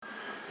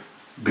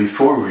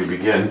Before we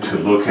begin to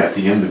look at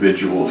the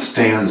individual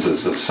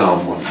stanzas of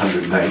Psalm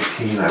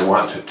 119, I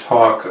want to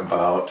talk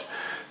about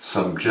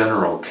some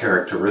general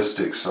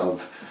characteristics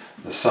of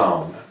the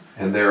psalm.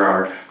 And there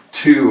are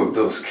two of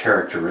those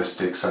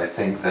characteristics, I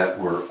think, that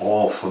we're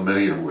all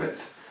familiar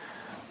with.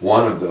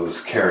 One of those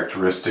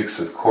characteristics,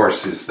 of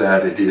course, is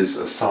that it is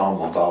a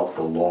psalm about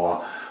the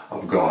law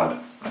of God.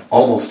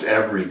 Almost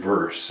every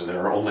verse, and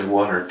there are only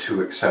one or two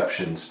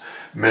exceptions,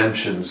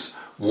 mentions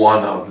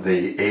one of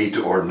the 8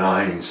 or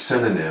 9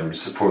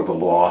 synonyms for the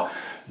law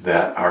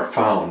that are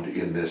found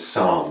in this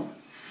psalm.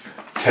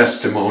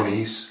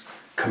 Testimonies,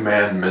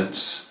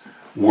 commandments,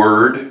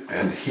 word,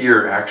 and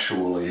here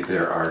actually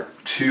there are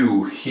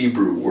 2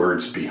 Hebrew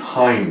words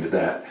behind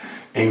that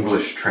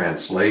English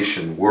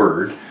translation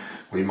word.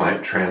 We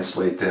might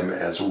translate them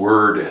as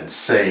word and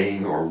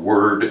saying or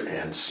word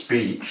and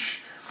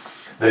speech.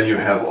 Then you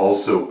have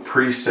also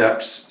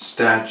precepts,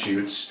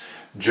 statutes,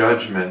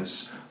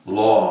 judgments,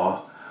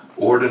 law,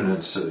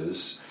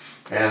 ordinances,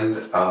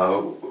 and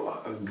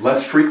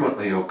less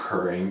frequently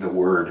occurring the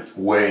word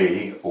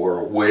way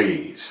or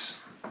ways.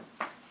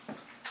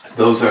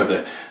 Those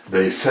are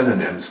the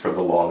synonyms for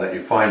the law that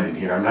you find in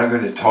here. I'm not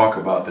going to talk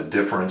about the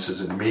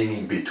differences in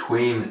meaning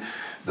between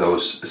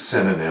those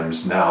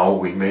synonyms now.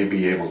 We may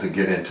be able to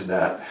get into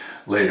that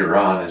later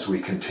on as we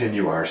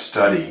continue our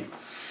study.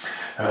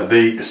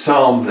 The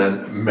psalm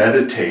then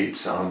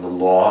meditates on the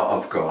law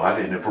of God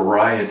in a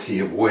variety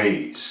of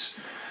ways.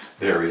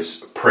 There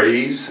is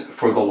praise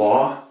for the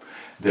law.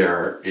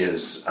 There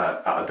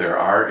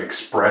are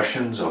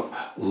expressions of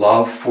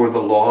love for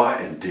the law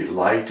and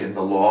delight in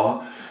the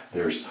law.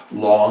 There's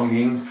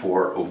longing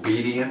for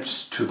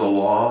obedience to the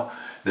law.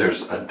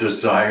 There's a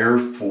desire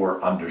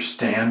for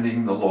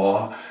understanding the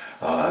law.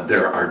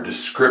 There are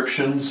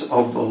descriptions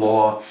of the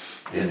law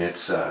in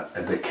its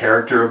the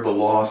character of the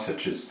law,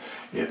 such as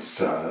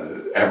it's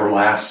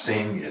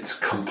everlasting, it's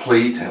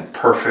complete and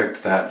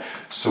perfect, that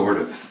sort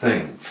of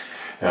thing.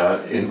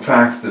 In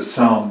fact, the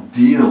psalm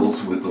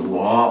deals with the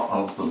law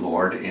of the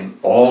Lord in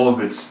all of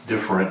its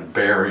different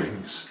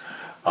bearings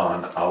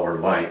on our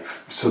life.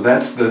 So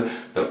that's the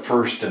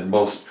first and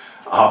most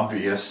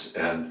obvious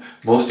and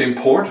most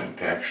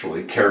important,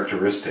 actually,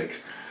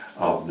 characteristic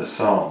of the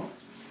psalm.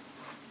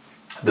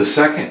 The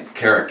second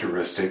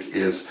characteristic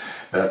is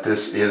that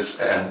this is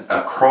an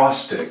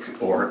acrostic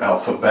or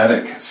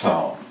alphabetic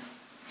psalm.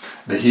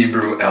 The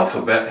Hebrew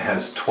alphabet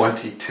has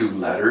 22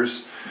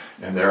 letters,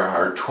 and there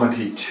are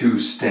 22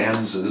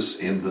 stanzas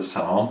in the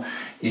psalm,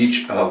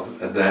 each of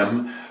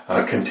them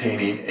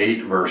containing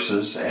 8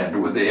 verses,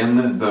 and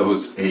within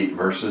those 8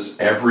 verses,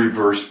 every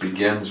verse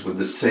begins with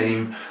the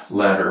same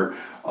letter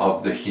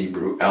of the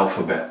Hebrew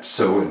alphabet.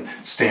 So in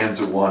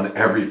stanza 1,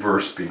 every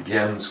verse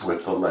begins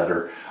with the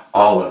letter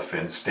Aleph.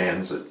 In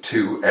stanza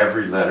 2,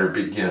 every stanza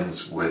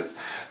begins with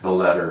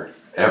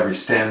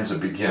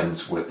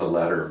the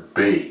letter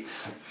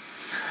Beth.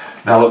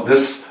 Now,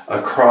 this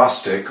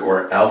acrostic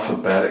or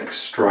alphabetic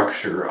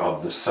structure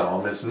of the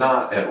psalm is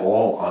not at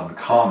all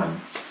uncommon.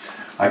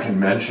 I can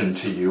mention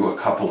to you a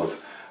couple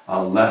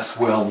of less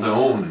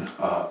well-known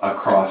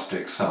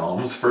acrostic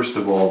psalms. First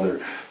of all,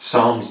 they're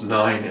Psalms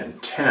 9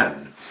 and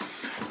 10.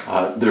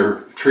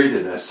 They're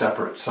treated as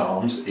separate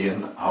psalms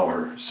in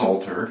our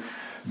Psalter,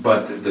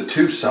 but the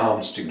 2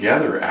 psalms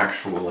together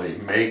actually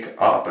make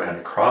up an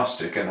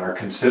acrostic and are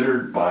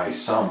considered by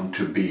some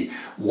to be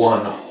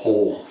one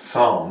whole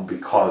psalm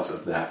because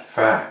of that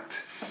fact.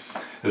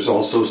 There's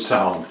also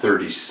Psalm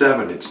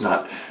 37. It's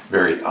not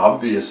very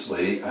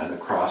obviously an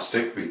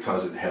acrostic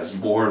because it has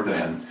more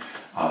than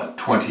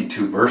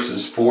 22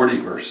 verses,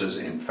 40 verses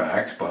in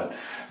fact, but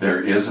there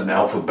is an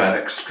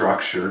alphabetic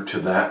structure to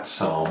that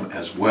psalm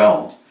as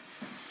well.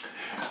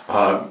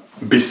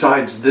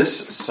 Besides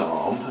this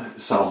psalm,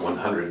 Psalm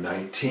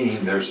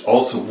 119, there's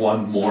also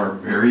one more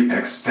very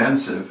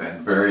extensive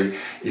and very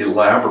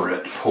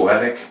elaborate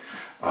poetic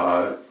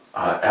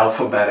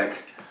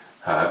alphabetic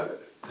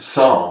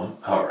psalm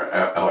or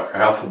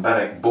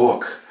alphabetic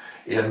book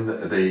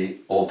in the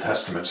Old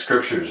Testament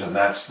scriptures, and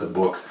that's the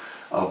book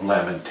of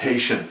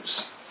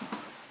Lamentations.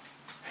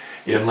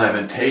 In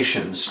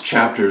Lamentations,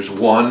 chapters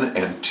 1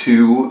 and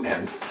 2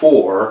 and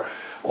 4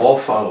 all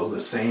follow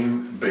the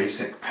same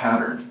basic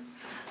pattern.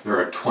 There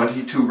are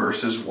 22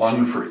 verses,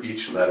 one for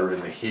each letter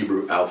in the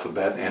Hebrew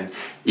alphabet, and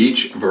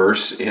each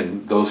verse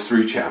in those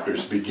 3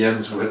 chapters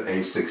begins with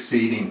a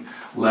succeeding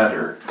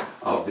letter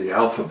of the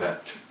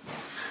alphabet.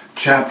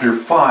 Chapter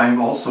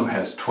 5 also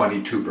has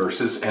 22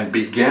 verses and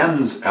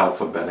begins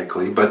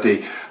alphabetically, but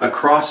the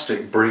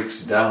acrostic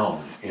breaks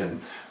down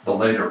in the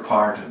later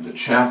part of the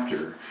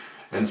chapter.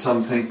 And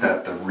some think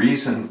that the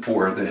reason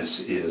for this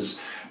is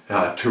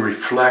to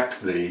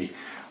reflect the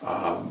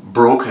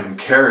broken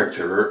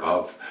character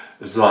of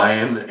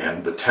Zion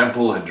and the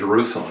temple in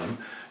Jerusalem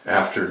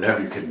after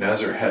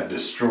Nebuchadnezzar had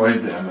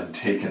destroyed them and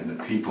taken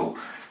the people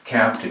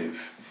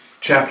captive.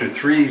 Chapter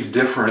 3 is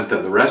different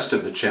than the rest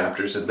of the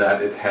chapters in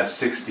that it has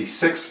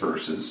 66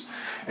 verses,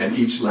 and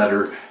each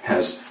letter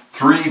has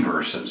 3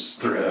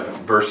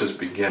 verses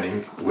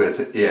beginning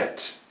with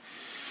it.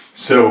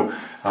 So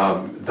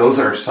those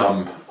are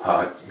some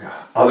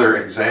other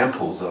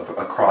examples of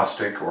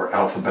acrostic or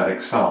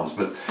alphabetic psalms,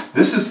 but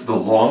this is the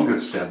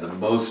longest and the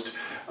most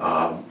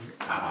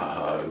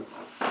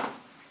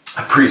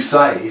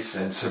precise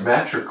and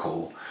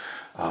symmetrical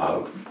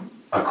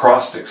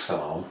acrostic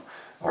psalm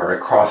or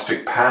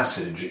acrostic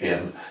passage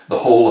in the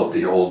whole of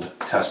the Old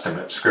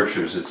Testament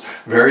scriptures. It's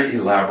very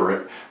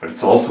elaborate, but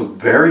it's also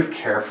very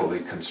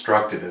carefully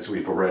constructed, as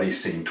we've already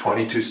seen.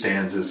 22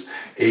 stanzas,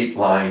 8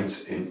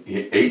 lines, in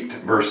 8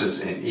 verses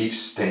in each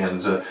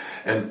stanza,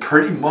 and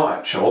pretty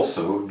much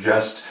also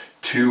just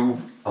 2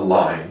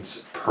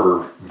 lines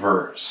per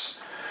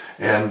verse.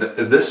 And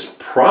this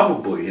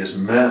probably is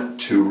meant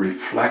to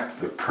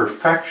reflect the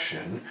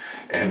perfection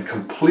and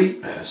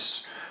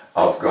completeness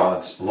of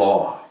God's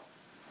law.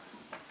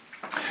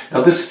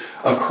 Now, this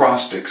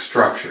acrostic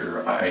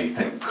structure, I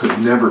think, could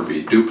never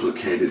be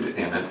duplicated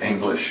in an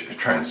English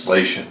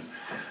translation.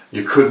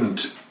 You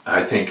couldn't,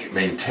 I think,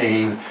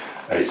 maintain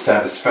a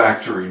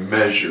satisfactory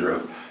measure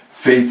of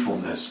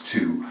faithfulness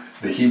to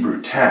the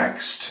Hebrew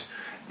text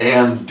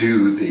and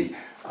do the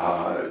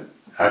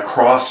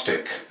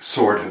acrostic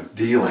sort of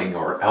dealing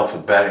or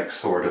alphabetic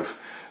sort of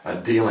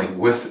dealing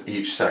with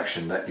each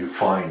section that you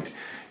find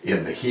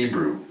in the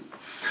Hebrew.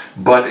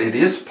 But it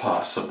is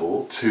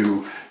possible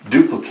to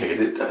duplicate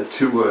it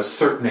to a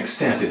certain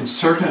extent in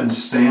certain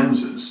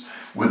stanzas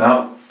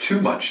without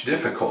too much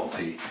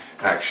difficulty,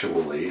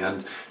 actually,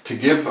 and to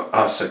give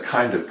us a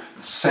kind of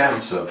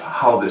sense of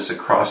how this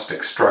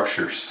acrostic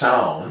structure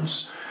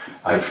sounds.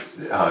 I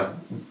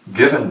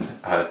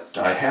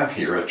have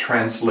here a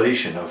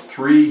translation of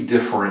 3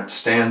 different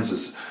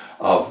stanzas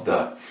of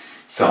the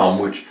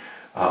psalm,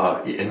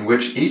 in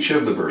which each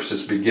of the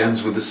verses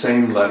begins with the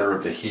same letter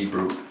of the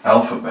Hebrew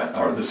alphabet,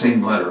 or the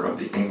same letter of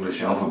the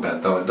English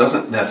alphabet, though it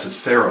doesn't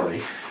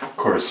necessarily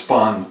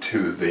correspond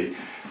to the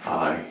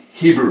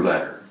Hebrew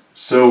letter.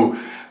 So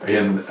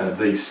in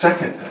the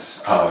second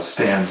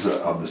stanza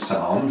of the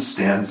psalm,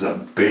 stanza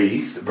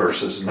Beth,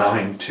 verses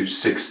 9 to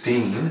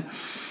 16,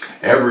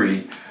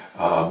 every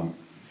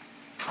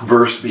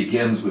verse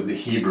begins with the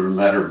Hebrew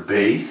letter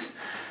Beth.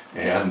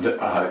 And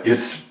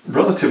it's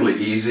relatively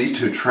easy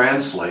to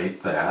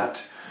translate that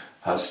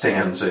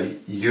stanza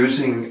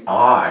using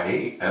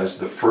I as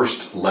the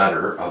first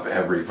letter of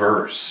every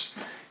verse.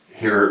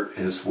 Here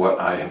is what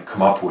I have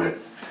come up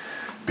with,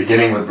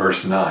 beginning with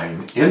verse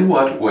 9. In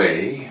what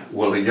way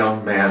will a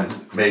young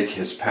man make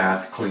his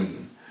path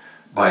clean?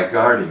 By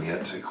guarding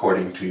it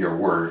according to your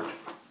word.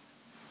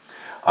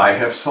 I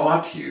have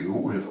sought you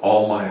with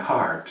all my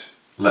heart.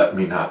 Let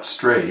me not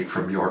stray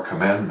from your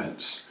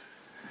commandments.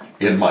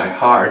 In my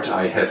heart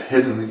I have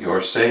hidden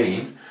your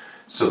saying,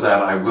 so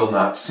that I will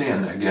not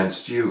sin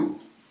against you.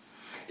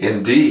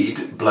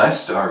 Indeed,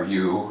 blessed are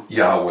you,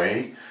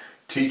 Yahweh.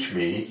 Teach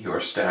me your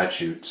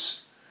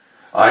statutes.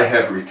 I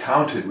have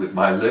recounted with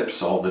my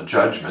lips all the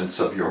judgments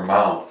of your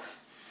mouth.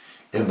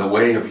 In the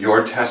way of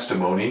your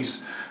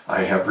testimonies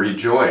I have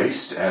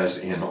rejoiced as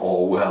in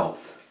all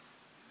wealth.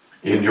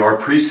 In your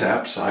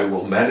precepts I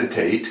will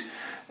meditate,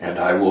 and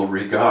I will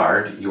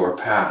regard your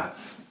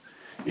path.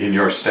 In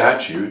your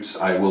statutes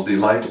I will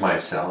delight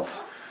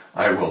myself.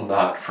 I will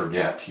not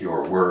forget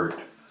your word.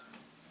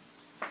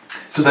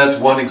 So that's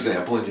one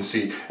example, and you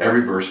see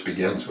every verse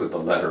begins with the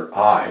letter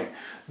I,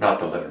 not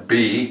the letter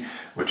B,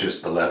 which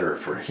is the letter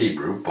for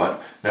Hebrew,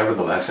 but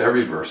nevertheless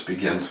every verse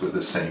begins with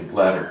the same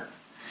letter.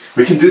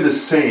 We can do the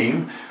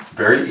same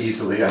very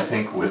easily, I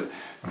think, with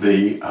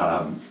the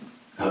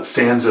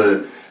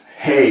stanza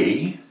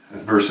Hey,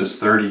 verses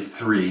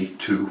 33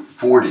 to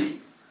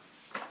 40.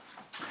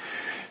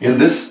 In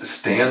this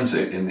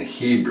stanza in the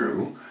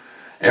Hebrew,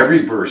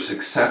 every verse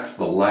except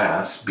the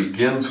last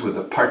begins with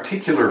a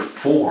particular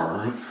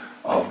form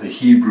of the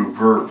Hebrew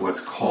verb, what's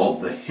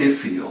called the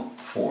hiphil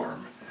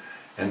form.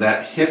 And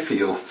that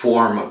hiphil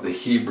form of the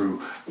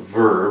Hebrew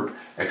verb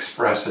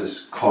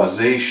expresses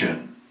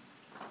causation.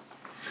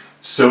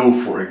 So,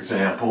 for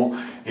example,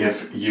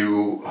 if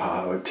you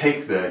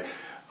take the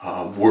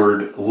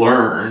word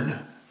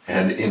learn,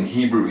 and in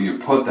Hebrew you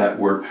put that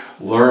word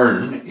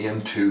learn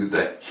into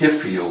the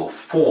hiphil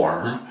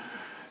form,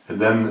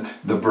 then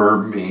the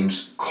verb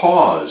means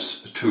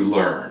cause to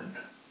learn.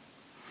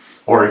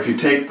 Or if you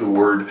take the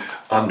word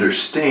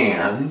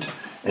understand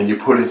and you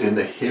put it in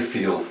the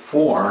hiphil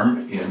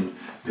form in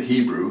the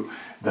Hebrew,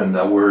 then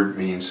the word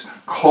means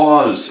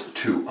cause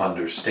to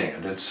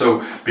understand. And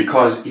so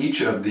because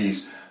each of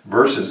these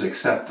verses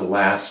except the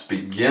last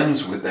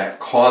begins with that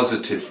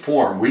causative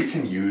form, we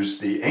can use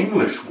the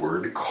English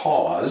word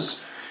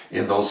cause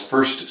in those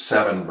first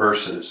 7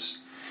 verses,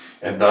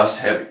 and thus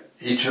have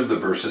each of the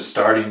verses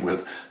starting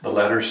with the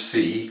letter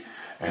C,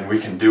 and we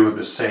can do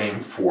the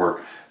same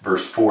for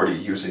verse 40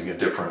 using a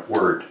different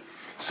word.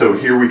 So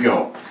here we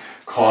go.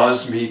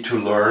 Cause me to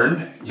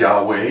learn,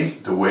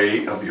 Yahweh, the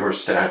way of your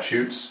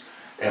statutes,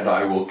 and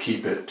I will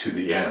keep it to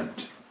the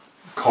end.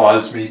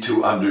 Cause me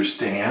to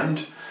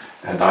understand,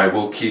 and I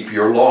will keep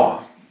your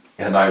law,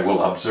 and I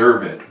will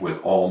observe it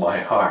with all my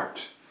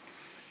heart.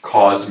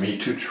 Cause me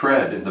to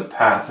tread in the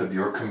path of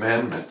your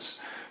commandments,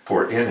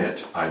 for in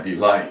it I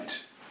delight.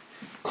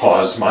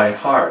 Cause my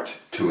heart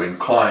to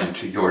incline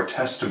to your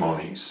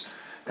testimonies,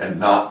 and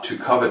not to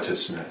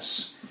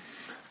covetousness.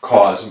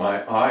 Cause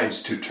my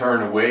eyes to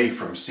turn away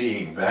from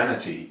seeing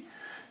vanity.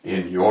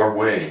 In your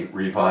way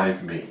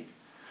revive me.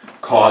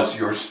 Cause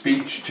your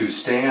speech to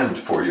stand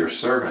for your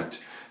servant,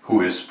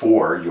 who is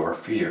for your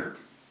fear.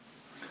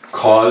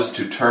 Cause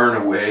to turn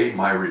away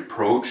my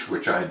reproach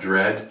which I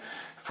dread,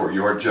 for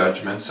your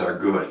judgments are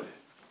good.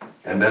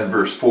 And then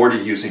verse 40,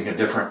 using a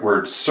different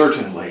word,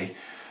 certainly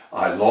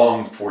I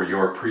long for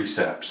your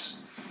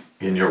precepts.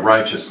 In your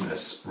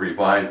righteousness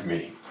revive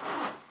me.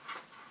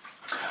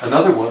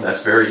 Another one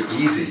that's very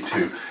easy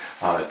to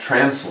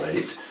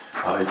translate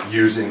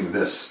using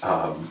this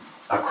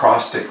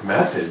acrostic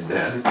method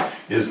then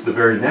is the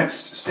very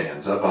next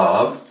stanza,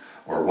 vav,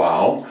 or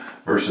wow,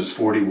 verses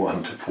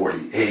 41 to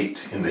 48.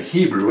 In the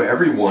Hebrew,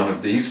 every one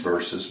of these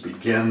verses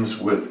begins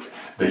with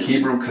the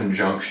Hebrew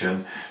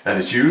conjunction that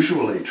is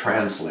usually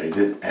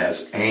translated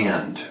as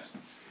and.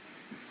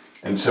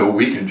 And so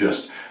we can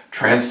just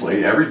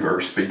translate every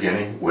verse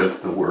beginning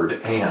with the word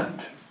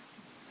and.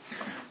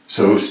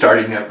 So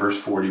starting at verse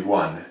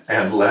 41,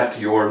 and let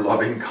your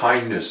loving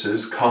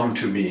kindnesses come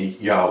to me,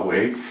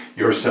 Yahweh,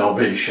 your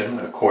salvation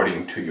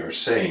according to your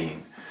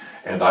saying.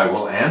 And I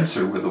will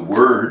answer with a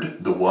word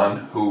the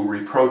one who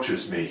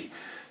reproaches me,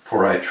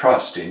 for I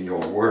trust in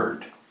your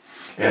word.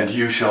 And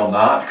you shall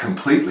not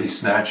completely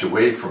snatch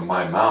away from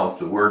my mouth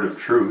the word of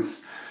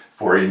truth,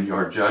 for in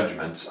your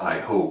judgments I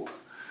hope.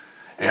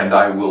 And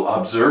I will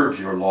observe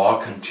your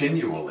law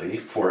continually,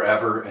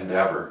 forever and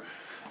ever.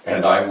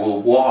 And I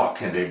will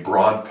walk in a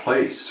broad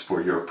place,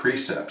 for your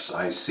precepts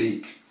I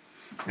seek.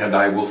 And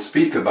I will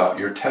speak about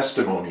your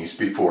testimonies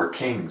before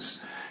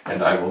kings,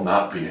 and I will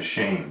not be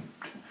ashamed.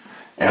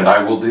 And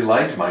I will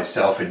delight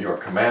myself in your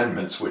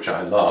commandments, which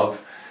I love,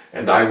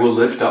 and I will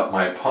lift up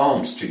my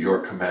palms to your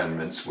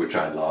commandments, which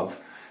I love,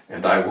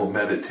 and I will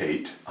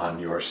meditate on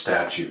your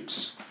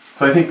statutes.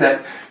 So I think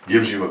that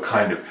gives you a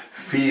kind of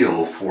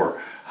feel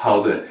for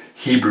how the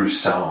Hebrew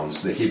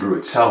sounds, the Hebrew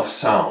itself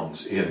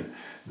sounds in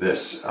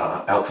this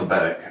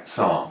alphabetic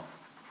psalm.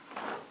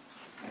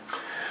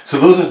 So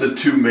those are the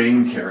two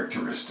main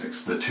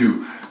characteristics, the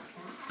two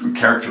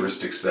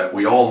characteristics that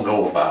we all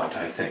know about,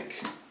 I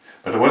think.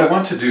 But what I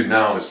want to do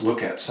now is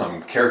look at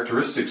some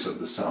characteristics of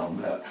the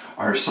psalm that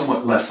are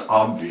somewhat less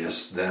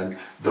obvious than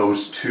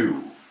those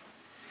two.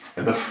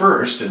 And the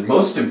first and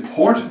most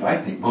important, I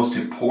think most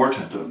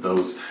important of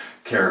those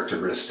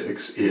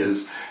characteristics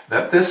is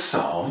that this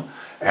psalm,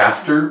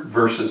 after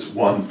verses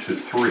 1 to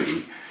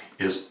 3,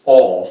 is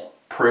all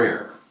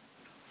prayer.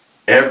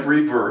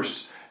 Every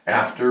verse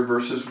after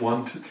verses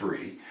 1 to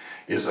 3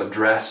 is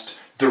addressed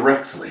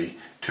directly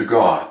to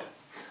God.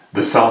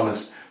 The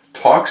psalmist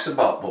talks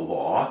about the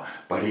law,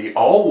 but he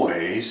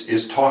always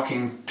is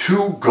talking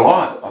to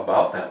God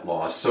about that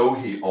law. So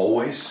he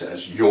always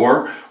says,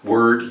 your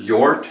word,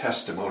 your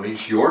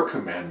testimonies, your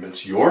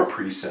commandments, your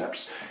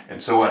precepts,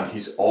 and so on.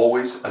 He's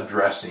always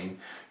addressing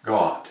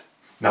God.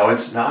 Now,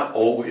 it's not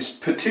always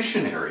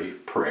petitionary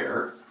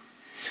prayer.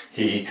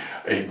 He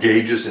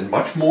engages in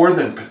much more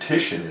than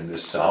petition in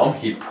this psalm.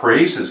 He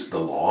praises the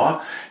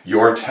law.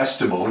 Your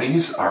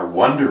testimonies are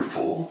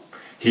wonderful.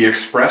 He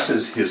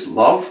expresses his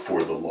love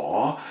for the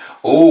law.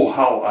 Oh,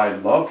 how I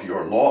love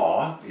your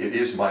law. It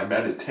is my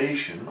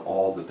meditation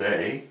all the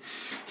day.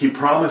 He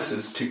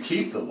promises to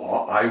keep the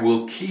law. I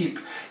will keep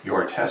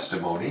your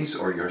testimonies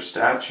or your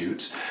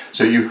statutes.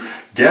 So you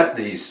get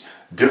these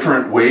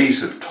different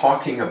ways of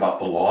talking about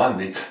the law and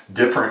the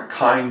different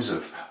kinds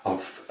of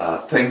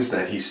things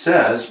that he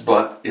says,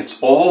 but it's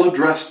all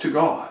addressed to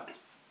God.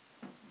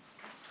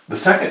 The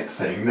second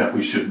thing that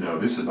we should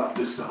notice about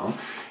this psalm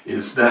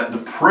is that the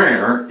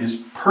prayer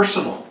is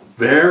personal,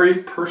 very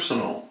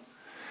personal.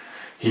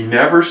 He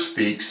never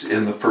speaks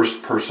in the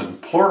first person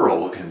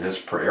plural in this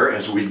prayer,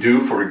 as we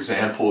do, for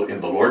example, in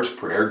the Lord's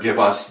Prayer, give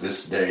us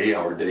this day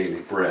our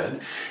daily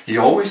bread. He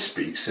always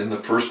speaks in the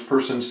first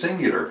person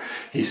singular.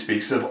 He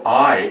speaks of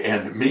I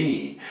and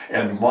me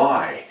and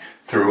my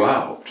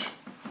throughout.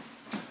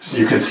 So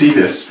you can see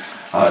this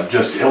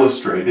just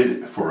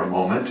illustrated for a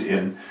moment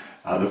in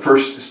the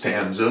first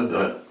stanza,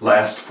 the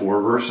last four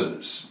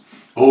verses.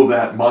 Oh,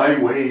 that my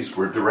ways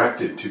were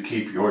directed to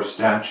keep your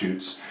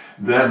statutes,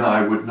 then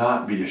I would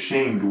not be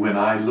ashamed when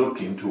I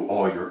look into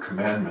all your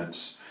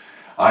commandments.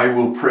 I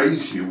will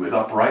praise you with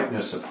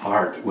uprightness of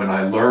heart when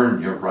I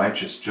learn your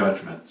righteous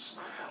judgments.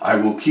 I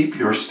will keep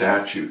your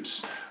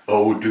statutes.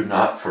 Oh, do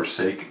not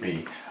forsake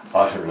me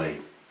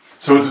utterly.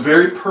 So it's a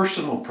very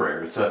personal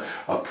prayer. It's a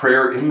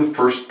prayer in the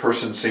first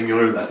person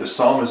singular that the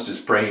psalmist is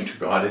praying to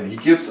God, and he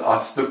gives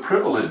us the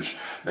privilege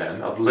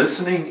then of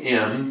listening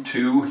in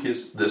to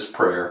this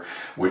prayer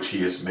which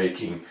he is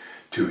making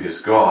to his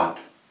God.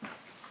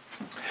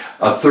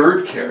 A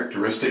third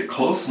characteristic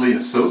closely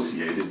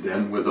associated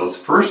then with those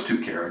first two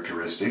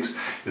characteristics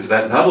is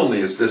that not only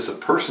is this a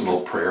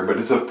personal prayer, but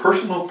it's a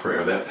personal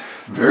prayer that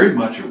very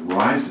much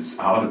arises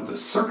out of the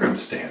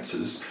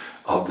circumstances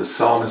of the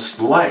psalmist's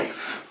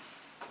life.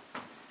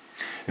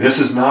 This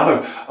is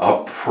not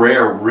a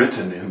prayer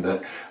written in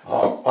the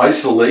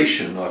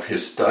isolation of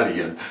his study,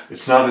 and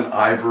it's not an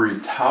ivory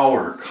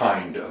tower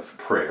kind of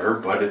prayer,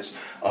 but it's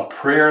a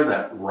prayer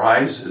that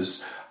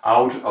rises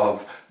out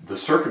of the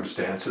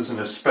circumstances, and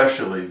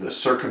especially the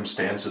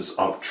circumstances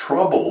of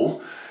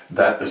trouble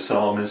that the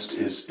psalmist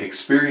is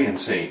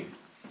experiencing.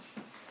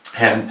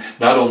 And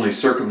not only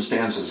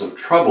circumstances of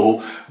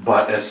trouble,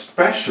 but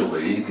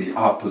especially the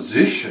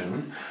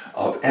opposition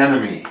of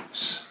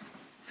enemies.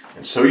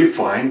 And so you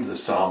find the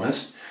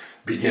psalmist,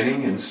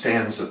 beginning in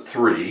stanza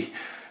 3,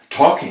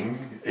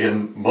 talking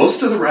in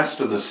most of the rest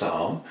of the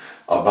psalm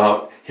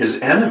about his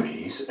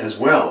enemies as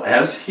well.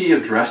 As he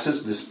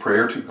addresses this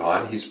prayer to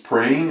God, he's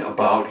praying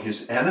about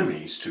his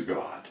enemies to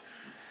God.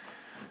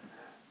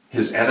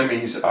 His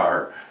enemies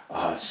are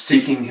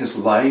seeking his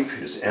life.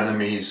 His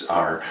enemies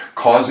are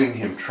causing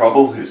him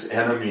trouble. His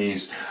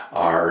enemies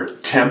are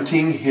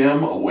tempting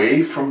him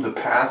away from the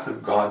path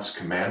of God's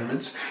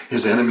commandments.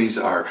 His enemies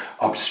are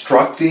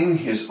obstructing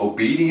his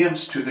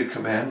obedience to the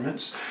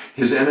commandments.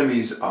 His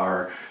enemies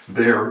are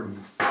there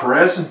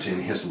present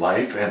in his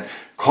life and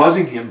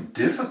causing him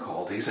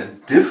difficulties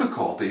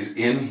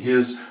in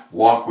his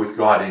walk with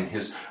God, in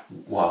his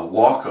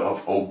walk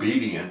of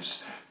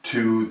obedience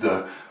to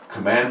the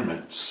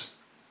commandments.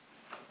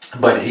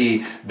 But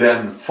he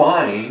then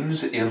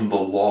finds in the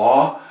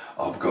law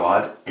of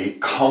God a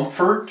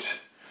comfort,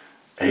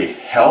 a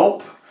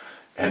help,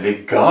 and a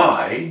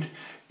guide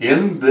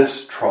in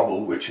this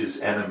trouble which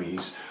his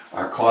enemies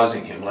are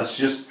causing him. Let's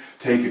just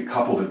take a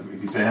couple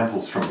of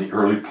examples from the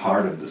early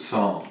part of the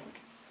psalm.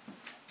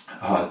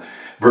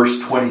 Verse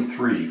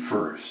 23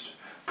 first.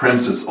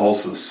 Princes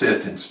also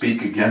sit and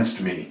speak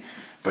against me,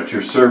 but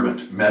your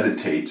servant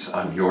meditates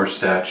on your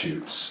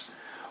statutes.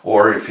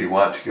 Or if you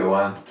want to go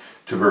on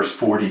to verse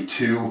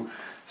 42,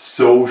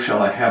 so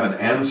shall I have an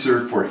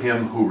answer for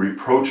him who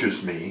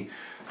reproaches me,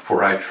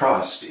 for I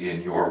trust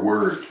in your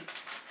word.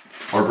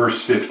 Or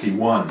verse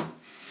 51,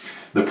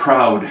 the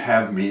proud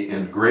have me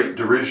in great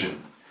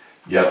derision,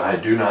 yet I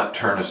do not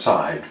turn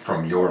aside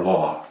from your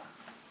law.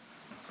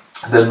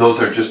 Then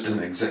those are just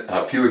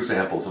a few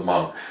examples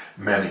among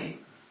many.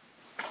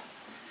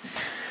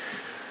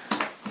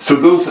 So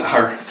those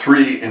are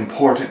three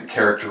important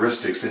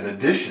characteristics in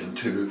addition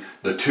to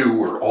the two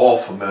we're all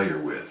familiar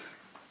with.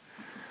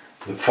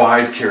 The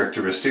five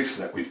characteristics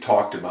that we've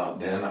talked about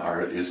then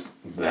is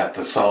that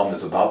the psalm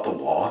is about the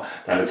law,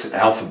 that it's an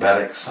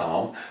alphabetic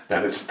psalm,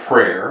 that it's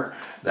prayer,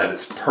 that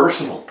it's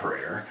personal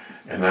prayer,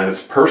 and that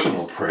it's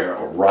personal prayer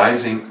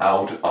arising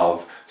out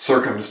of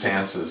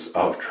circumstances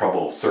of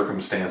trouble,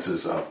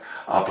 circumstances of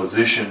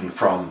opposition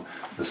from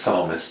the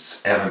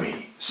psalmist's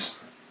enemies.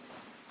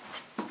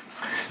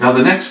 Now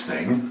the next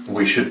thing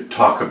we should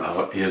talk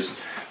about is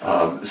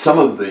some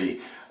of the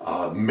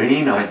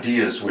main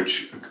ideas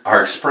which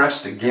are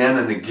expressed again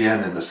and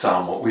again in the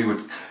psalm, what we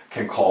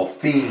can call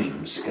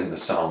themes in the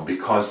psalm,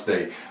 because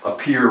they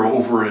appear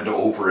over and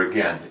over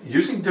again,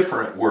 using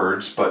different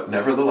words, but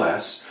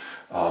nevertheless,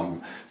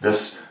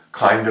 this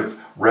kind of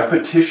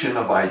repetition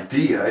of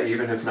idea,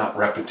 even if not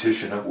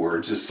repetition of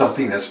words, is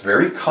something that's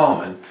very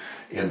common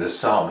in this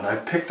psalm. And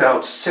I've picked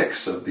out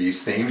 6 of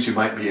these themes. You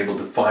might be able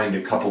to find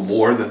a couple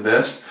more than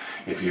this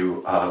if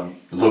you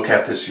look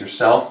at this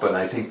yourself, but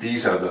I think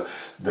these are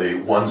the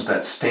ones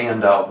that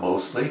stand out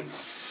mostly.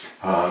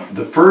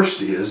 The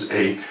first is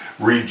a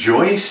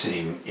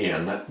rejoicing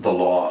in the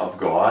law of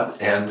God,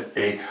 and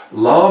a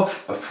love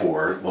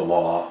for the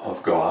law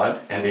of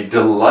God, and a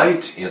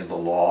delight in the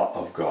law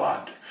of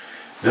God.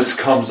 This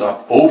comes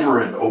up over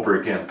and over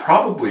again,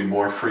 probably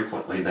more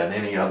frequently than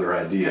any other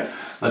idea.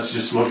 Let's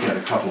just look at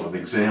a couple of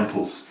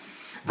examples.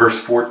 Verse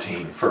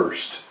 14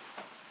 first.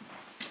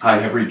 I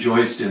have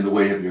rejoiced in the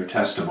way of your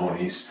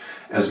testimonies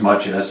as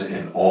much as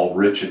in all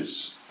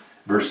riches.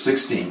 Verse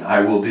 16,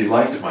 I will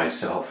delight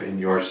myself in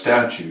your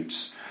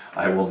statutes.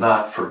 I will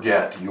not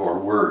forget your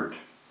word.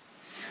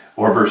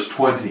 Or verse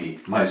 20,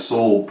 my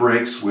soul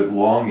breaks with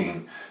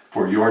longing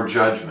for your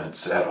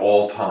judgments at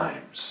all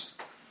times.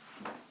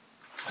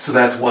 So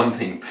that's one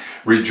thing,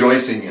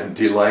 rejoicing and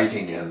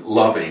delighting and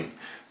loving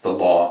the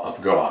law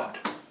of God.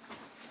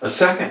 A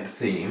second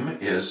theme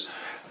is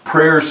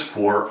prayers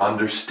for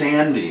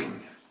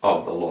understanding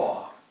of the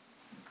law.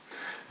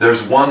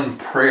 There's one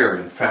prayer,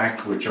 in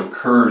fact, which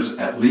occurs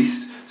at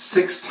least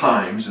 6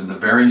 times in the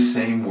very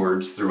same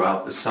words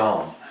throughout the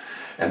psalm.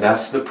 And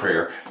that's the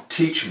prayer,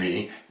 teach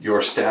me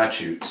your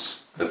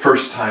statutes. The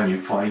first time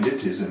you find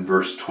it is in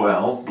verse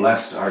 12.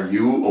 Blessed are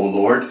you, O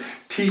Lord,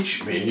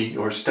 teach me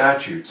your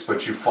statutes.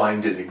 But you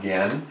find it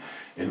again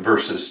in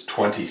verses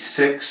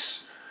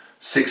 26,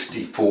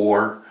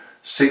 64,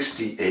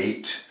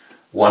 68,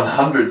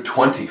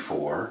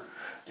 124,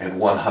 and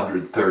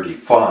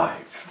 135.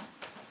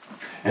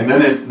 And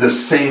then the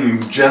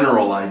same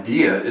general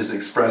idea is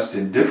expressed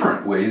in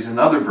different ways in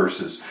other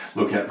verses.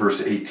 Look at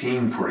verse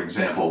 18, for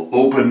example.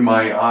 Open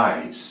my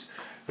eyes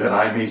that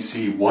I may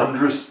see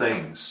wondrous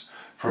things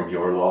from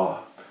your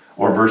law.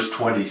 Or verse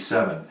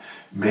 27,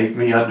 make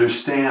me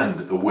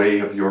understand the way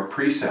of your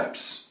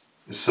precepts.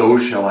 So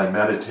shall I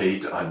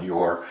meditate on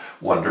your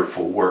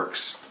wonderful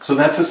works. So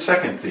that's a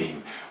second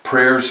theme.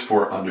 prayers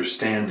for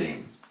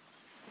understanding.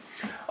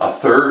 A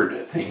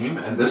third theme,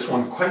 and this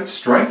one quite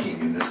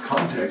striking in this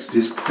context,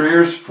 is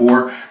prayers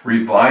for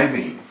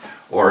reviving,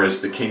 or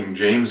as the King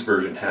James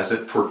Version has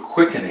it, for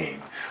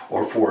quickening,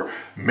 or for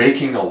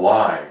making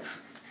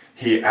alive.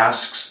 He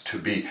asks to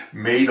be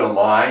made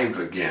alive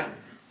again.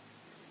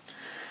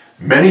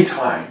 Many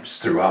times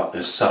throughout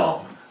this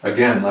psalm,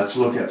 again, let's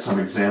look at some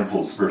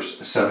examples. Verse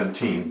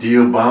 17,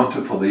 deal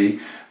bountifully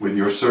with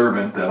your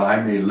servant that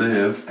I may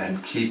live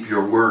and keep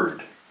your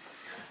word.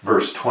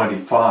 Verse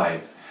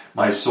 25,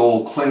 my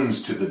soul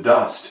clings to the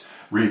dust.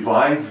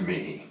 Revive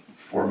me,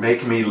 or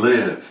make me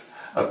live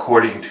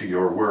according to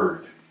your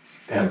word.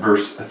 And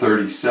verse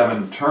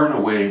 37, turn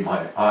away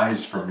my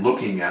eyes from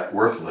looking at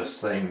worthless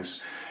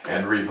things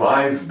and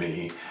revive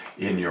me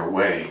in your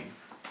way.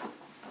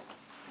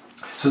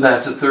 So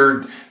that's a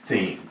third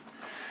theme.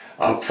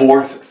 A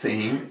fourth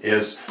theme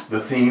is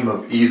the theme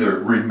of either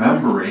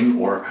remembering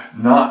or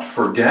not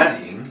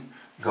forgetting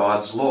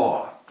God's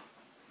law.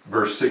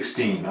 Verse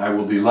 16, I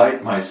will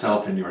delight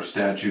myself in your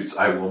statutes.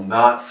 I will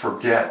not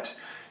forget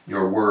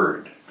your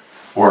word.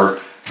 Or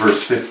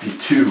verse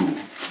 52,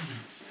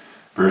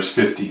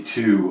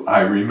 I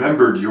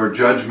remembered your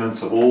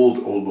judgments of old,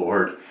 O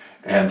Lord,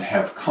 and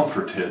have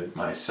comforted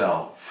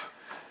myself.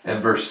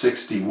 And verse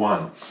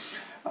 61,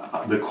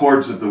 the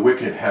cords of the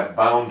wicked have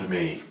bound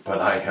me, but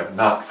I have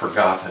not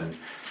forgotten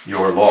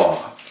your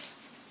law.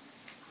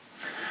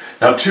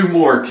 Now, two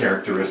more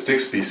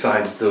characteristics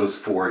besides those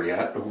four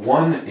yet.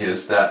 One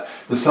is that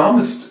the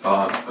psalmist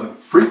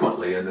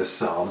frequently in this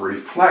psalm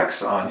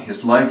reflects on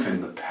his life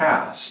in the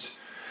past.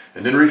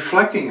 And in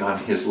reflecting on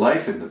his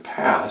life in the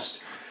past,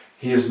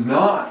 he is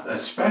not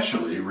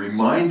especially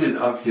reminded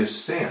of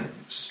his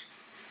sins.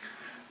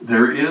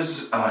 There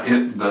is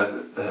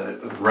the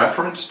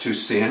reference to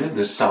sin in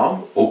this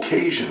psalm,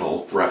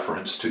 occasional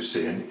reference to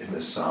sin in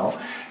this psalm,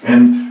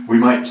 and we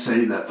might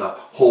say that the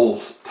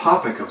whole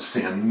topic of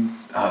sin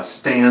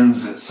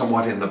stands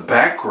somewhat in the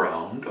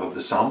background of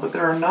the psalm, but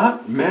there are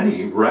not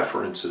many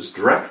references,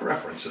 direct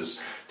references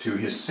to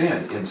his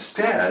sin.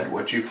 Instead,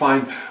 what you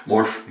find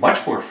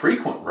much more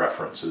frequent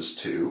references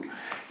to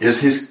is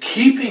his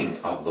keeping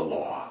of the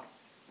law.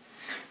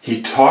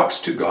 He talks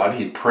to God,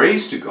 he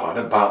prays to God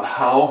about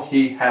how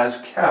he has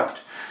kept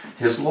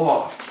his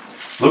law.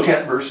 Look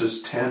at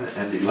verses 10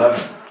 and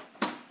 11.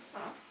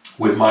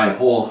 With my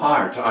whole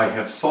heart I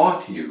have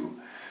sought you.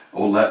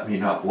 O let me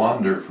not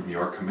wander from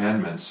your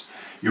commandments.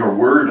 Your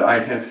word I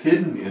have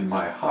hidden in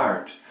my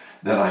heart,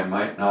 that I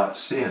might not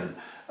sin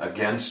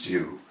against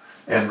you.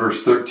 And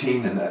verse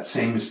 13 in that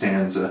same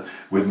stanza,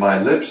 with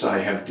my lips I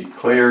have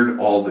declared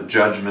all the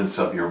judgments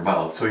of your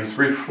mouth. So he's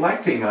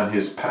reflecting on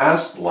his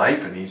past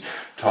life, and he's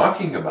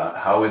talking about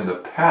how in the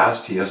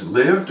past he has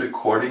lived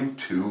according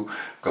to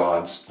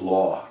God's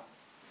law.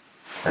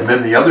 And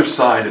then the other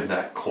side of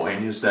that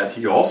coin is that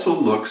he also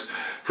looks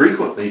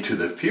frequently to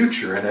the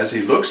future, and as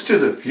he looks to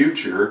the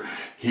future,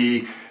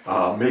 he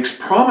makes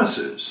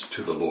promises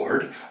to the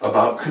Lord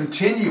about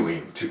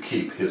continuing to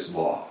keep his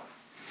law.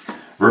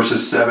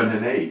 Verses 7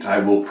 and 8, I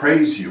will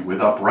praise you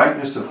with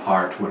uprightness of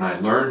heart when I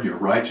learn your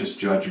righteous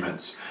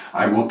judgments.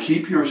 I will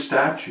keep your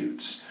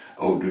statutes.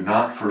 Oh, do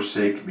not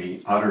forsake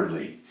me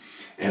utterly.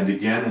 And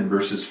again in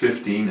verses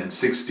 15 and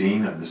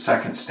 16 of the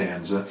second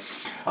stanza,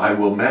 I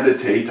will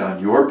meditate on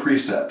your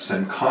precepts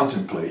and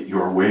contemplate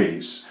your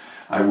ways.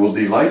 I will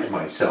delight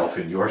myself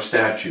in your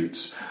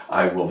statutes.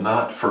 I will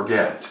not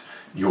forget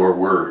your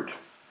word.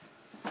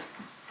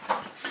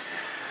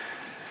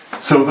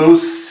 So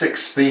those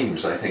six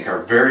themes, I think,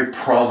 are very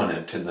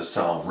prominent in the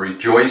psalm.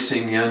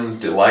 Rejoicing in,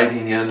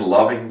 delighting in,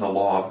 loving the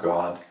law of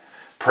God,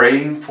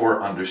 praying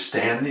for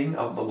understanding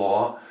of the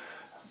law,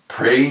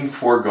 praying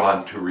for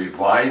God to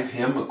revive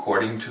him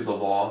according to the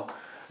law,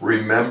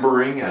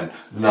 remembering and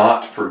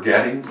not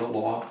forgetting the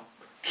law,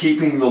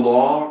 keeping the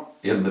law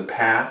in the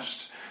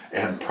past,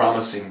 and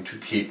promising to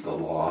keep the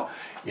law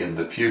in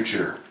the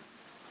future.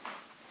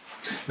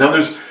 Now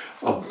there's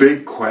a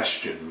big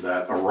question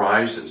that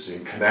arises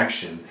in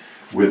connection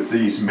with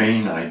these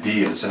main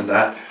ideas, and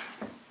that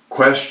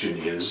question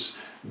is,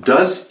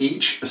 does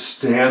each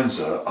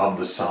stanza of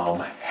the psalm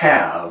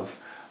have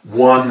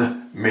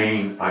one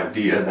main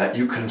idea that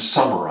you can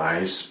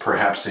summarize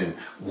perhaps in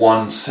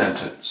one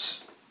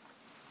sentence?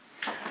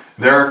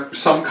 There are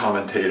some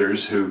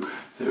commentators who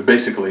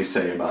basically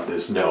say about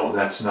this, no,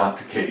 that's not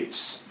the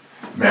case.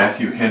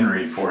 Matthew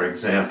Henry, for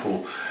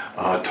example,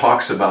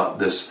 talks about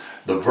the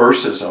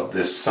verses of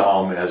this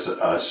psalm as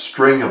a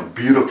string of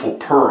beautiful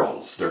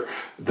pearls.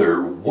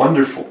 They're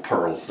wonderful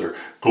pearls. They're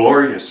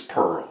glorious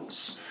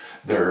pearls.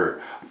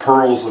 They're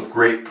pearls of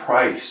great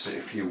price,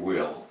 if you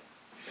will.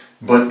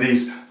 But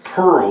these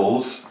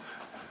pearls,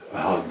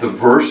 the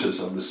verses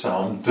of the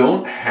psalm,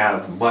 don't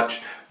have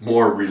much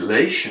more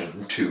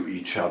relation to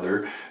each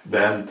other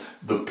than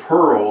the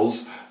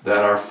pearls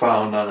that are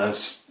found on a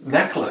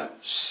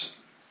necklace.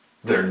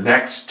 They're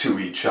next to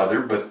each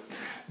other, but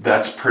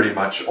that's pretty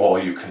much all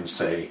you can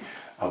say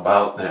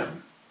about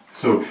them.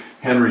 So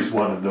Henry's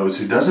one of those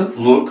who doesn't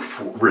look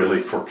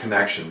really for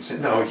connections.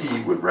 And now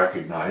he would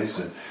recognize,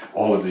 and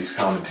all of these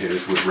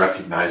commentators would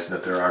recognize,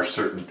 that there are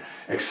certain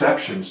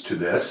exceptions to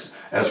this,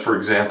 as for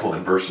example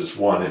in verses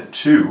 1 and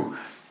 2,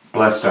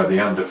 blessed are the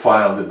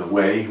undefiled in the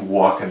way who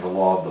walk in the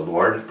law of the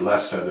Lord.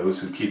 Blessed are those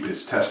who keep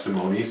his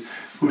testimonies,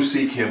 who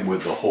seek him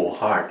with the whole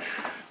heart.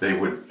 They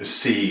would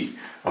see,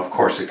 of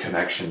course, a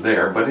connection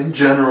there. But in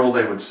general,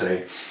 they would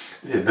say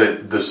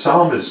that the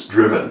psalm is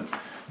driven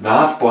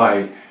not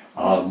by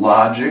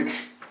logic,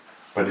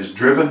 but is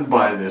driven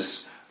by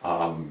this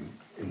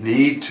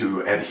need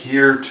to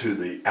adhere to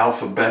the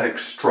alphabetic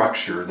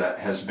structure that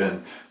has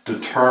been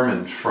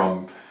determined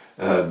from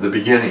the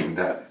beginning,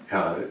 that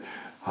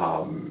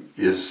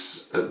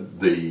is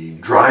the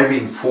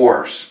driving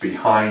force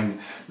behind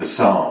the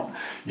psalm.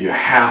 You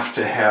have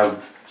to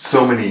have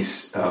so many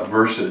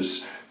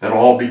verses that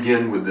all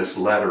begin with this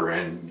letter,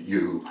 and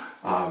you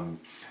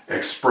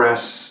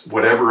express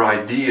whatever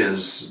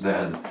ideas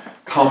then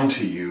come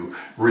to you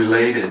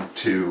related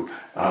to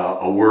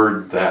a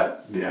word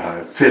that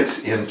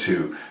fits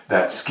into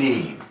that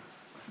scheme,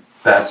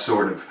 that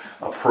sort of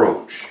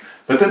approach.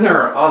 But then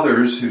there are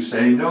others who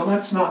say, no,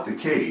 that's not the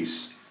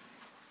case.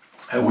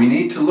 We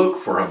need to look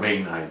for a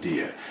main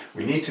idea.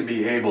 We need to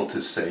be able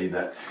to say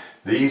that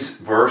these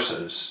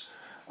verses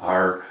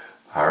are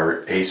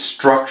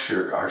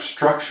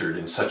structured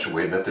in such a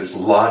way that there's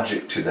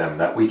logic to them,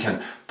 that we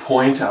can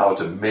point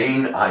out a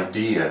main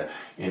idea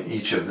in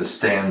each of the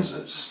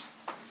stanzas.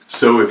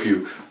 So if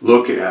you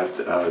look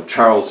at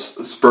Charles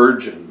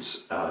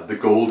Spurgeon's The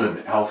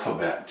Golden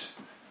Alphabet,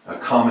 a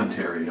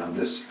commentary on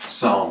this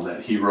psalm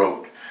that he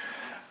wrote,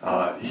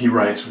 he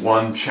writes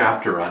one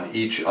chapter on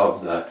each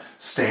of the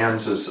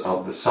stanzas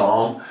of the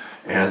psalm,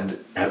 and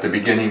at the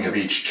beginning of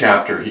each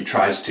chapter he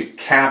tries to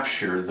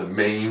capture the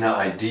main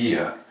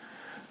idea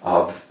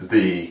of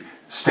the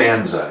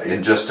stanza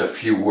in just a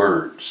few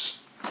words.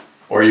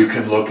 Or you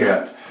can look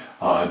at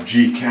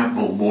G.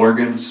 Campbell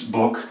Morgan's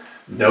book,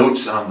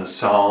 Notes on the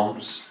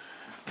Psalms,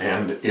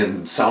 and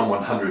in Psalm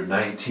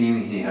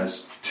 119 he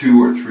has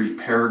 2 or 3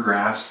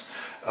 paragraphs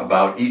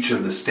about each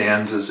of the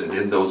stanzas, and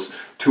in those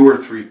 2 or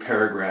 3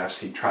 paragraphs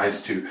he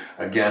tries to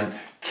again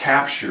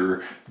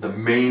capture the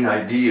main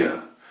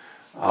idea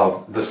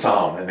of the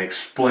psalm and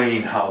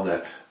explain how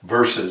the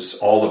verses,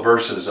 all the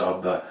verses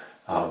of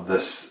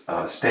this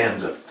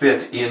stanza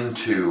fit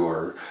into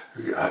or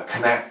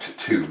connect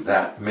to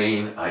that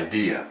main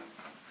idea.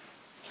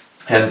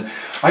 And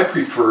I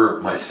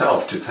prefer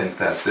myself to think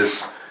that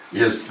this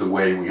is the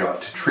way we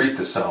ought to treat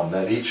the psalm,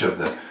 that each of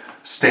the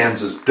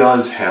stanzas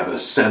does have a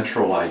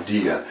central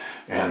idea,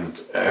 and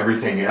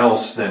everything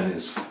else then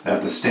is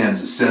that the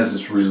stanza says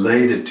is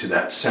related to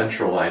that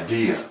central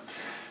idea.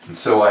 And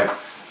so I've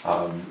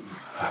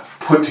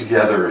put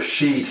together a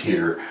sheet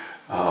here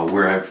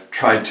where I've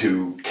tried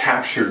to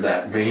capture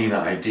that main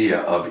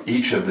idea of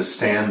each of the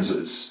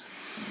stanzas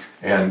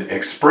and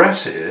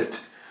express it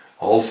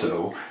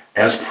also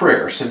as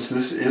prayer. Since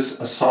this is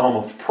a psalm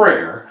of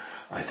prayer,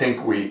 I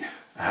think we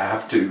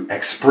have to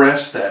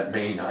express that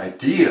main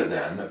idea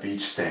then of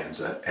each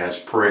stanza as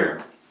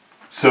prayer.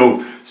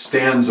 So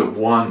stanza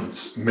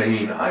 1's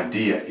main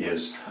idea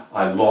is,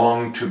 I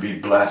long to be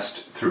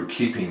blessed through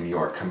keeping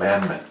your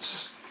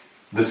commandments.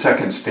 The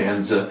second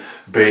stanza,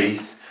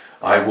 Baith,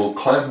 I will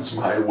cleanse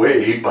my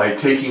way by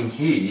taking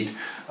heed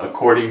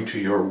according to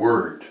your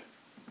word.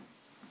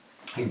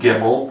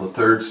 Gimel, the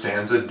third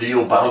stanza,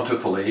 deal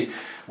bountifully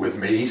with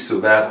me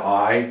so that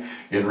I,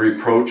 in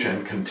reproach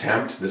and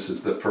contempt, this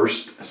is the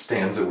first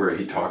stanza where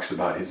he talks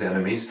about his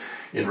enemies,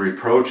 in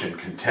reproach and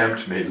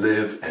contempt may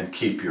live and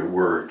keep your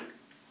word.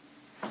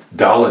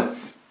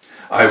 Daleth,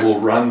 I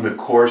will run the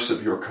course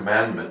of your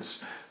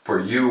commandments, for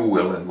you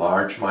will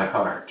enlarge my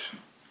heart.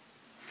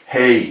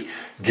 Hey,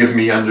 give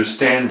me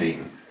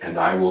understanding, and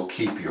I will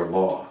keep your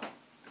law.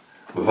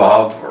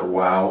 Vav, or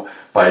wow,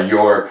 by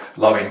your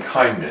loving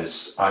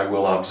kindness I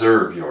will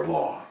observe your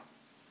law.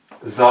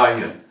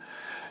 Zion,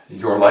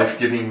 your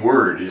life-giving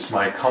word is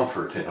my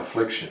comfort in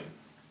affliction.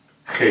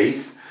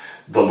 Cheth,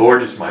 the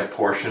Lord is my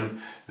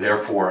portion,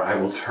 therefore I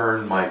will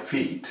turn my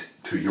feet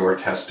to your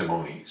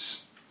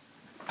testimonies.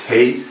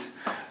 Teth,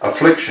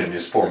 affliction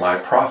is for my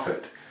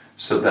profit,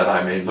 so that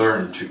I may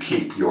learn to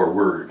keep your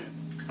word.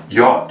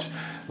 Yot,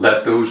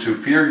 let those who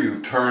fear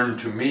you turn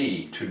to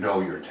me to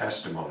know your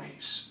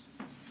testimonies.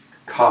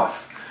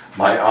 Kaf,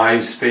 my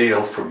eyes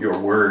fail for your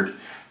word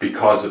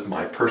because of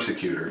my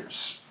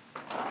persecutors.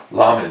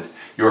 Lamed,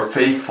 your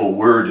faithful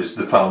word is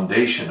the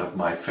foundation of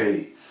my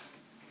faith.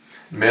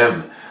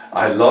 Mem,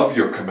 I love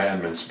your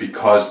commandments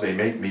because they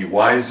make me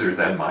wiser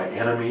than my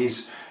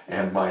enemies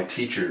and my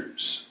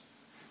teachers.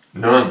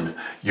 Nun,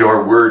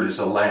 your word is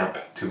a lamp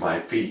to my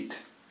feet.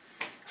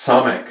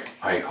 Samek,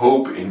 I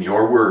hope in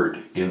your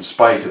word in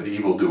spite of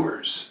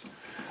evildoers.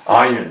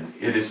 Ayin,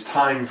 it is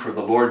time for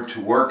the Lord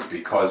to work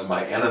because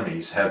my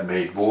enemies have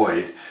made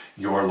void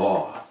your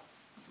law.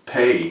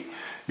 Pei,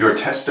 your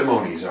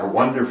testimonies are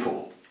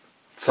wonderful.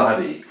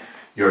 Tzadi,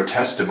 your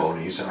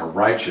testimonies are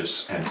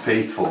righteous and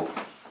faithful.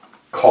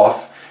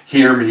 Kof,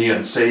 Hear me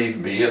and save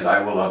me, and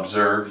I will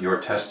observe your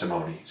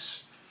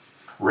testimonies.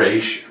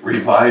 Resh,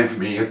 revive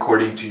me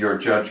according to your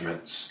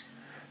judgments.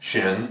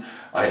 Shin,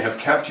 I have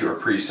kept your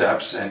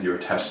precepts and your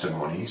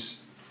testimonies.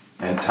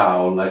 And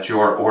Tau, let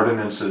your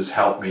ordinances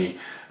help me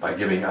by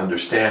giving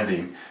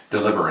understanding,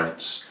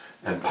 deliverance,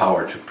 and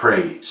power to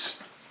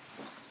praise.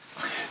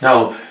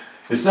 Now,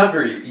 it's not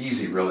very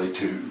easy really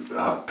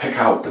to pick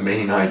out the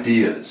main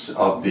ideas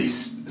of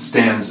these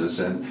stanzas,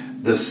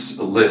 and this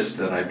list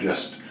that I've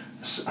just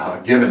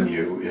given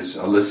you is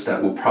a list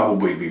that will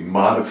probably be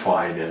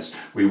modified as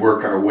we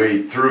work our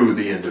way through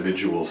the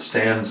individual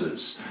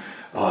stanzas.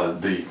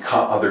 The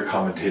other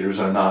commentators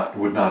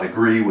would not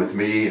agree with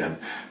me and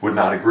would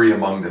not agree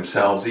among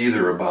themselves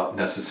either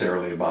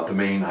necessarily about the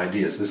main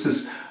ideas. This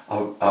is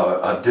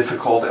a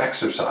difficult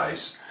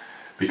exercise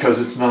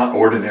because it's not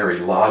ordinary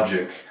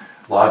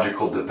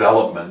logical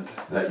development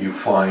that you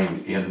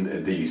find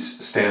in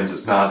these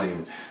stanzas, not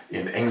in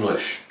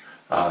English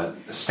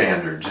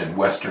standards, in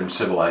Western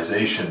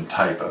civilization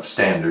type of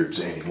standards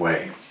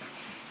anyway.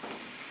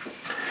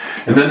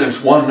 And then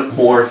there's one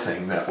more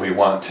thing that we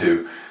want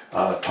to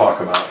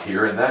talk about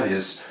here, and that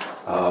is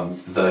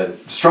the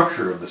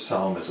structure of the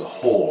psalm as a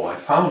whole. I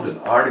found an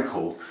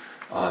article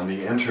on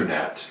the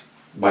internet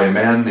by a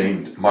man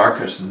named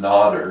Marcus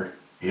Nodder,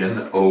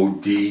 Nodder,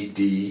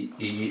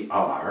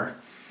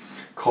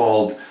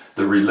 called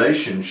The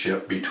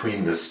Relationship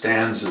Between the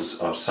Stanzas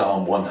of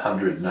Psalm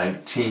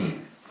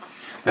 119.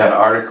 That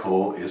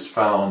article is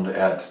found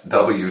at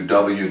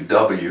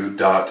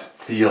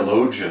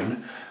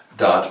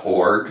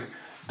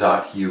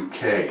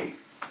www.theologian.org.uk.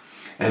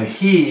 And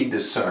he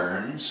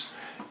discerns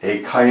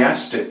a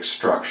chiastic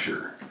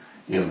structure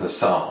in the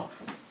psalm.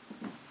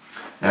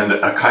 And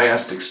a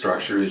chiastic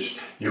structure, as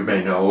you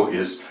may know,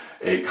 is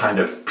a kind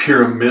of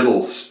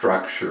pyramidal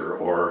structure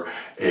or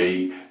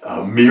a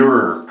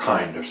mirror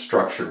kind of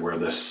structure where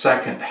the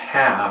second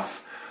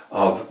half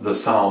of the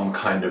psalm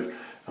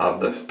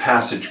of the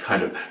passage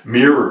kind of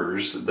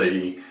mirrors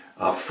the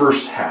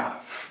first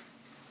half.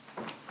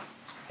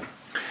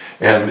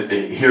 And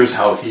here's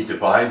how he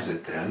divides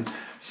it then.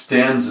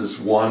 Stanzas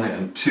 1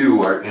 and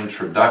 2 are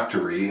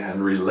introductory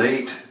and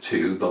relate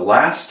to the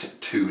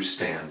last two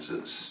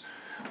stanzas,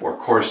 or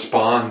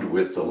correspond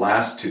with the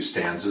last two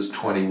stanzas,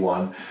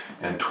 21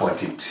 and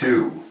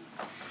 22.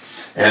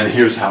 And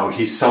here's how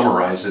he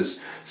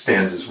summarizes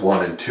stanzas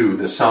 1 and 2.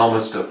 The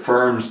psalmist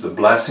affirms the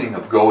blessing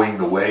of going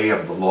the way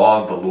of the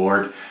law of the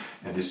Lord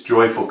and his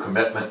joyful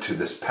commitment to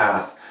this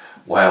path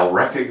while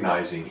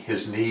recognizing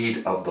his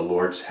need of the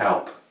Lord's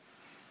help.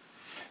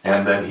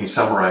 And then he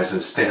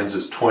summarizes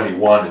stanzas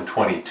 21 and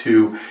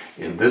 22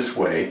 in this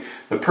way.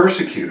 The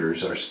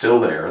persecutors are still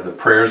there. The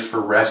prayers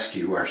for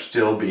rescue are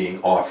still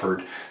being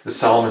offered. The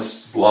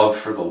psalmist's love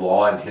for the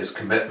law and his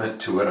commitment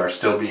to it are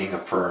still being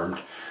affirmed.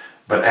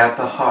 But at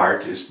the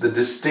heart is the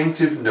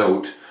distinctive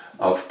note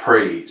of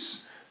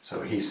praise.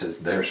 So he says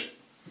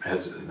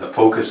the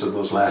focus of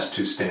those last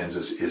two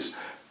stanzas is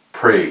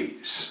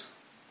praise.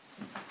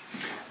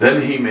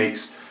 Then he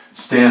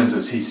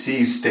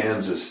sees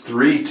stanzas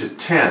 3 to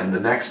 10, the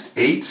next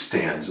 8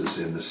 stanzas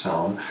in the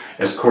psalm,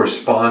 as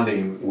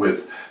corresponding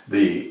with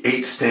the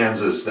 8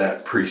 stanzas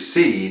that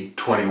precede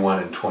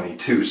 21 and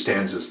 22,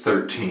 stanzas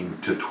 13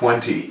 to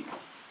 20.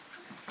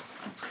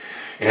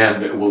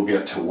 And we'll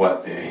get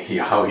to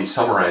how he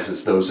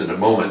summarizes those in a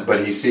moment,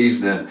 but he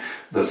sees then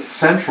the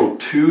central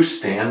two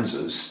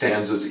stanzas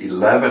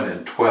 11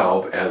 and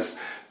 12, as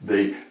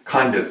the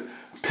kind of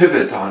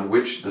pivot on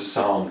which the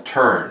psalm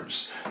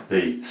turns,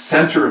 the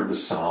center of the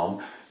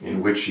psalm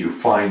in which you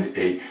find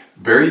a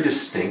very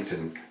distinct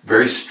and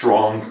very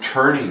strong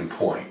turning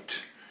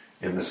point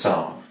in the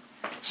psalm.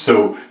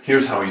 So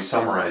here's how he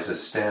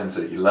summarizes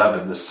stanza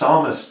 11. The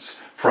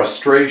psalmist's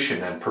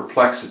frustration and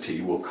perplexity,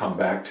 we'll come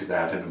back to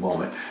that in a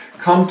moment,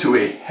 come to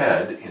a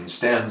head in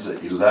stanza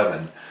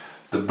 11,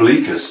 the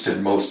bleakest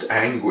and most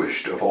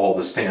anguished of all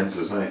the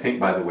stanzas. And I think,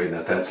 by the way,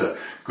 that's a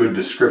good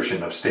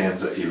description of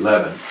stanza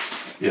 11.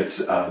 It's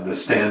the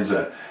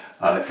stanza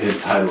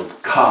entitled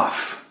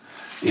Kaf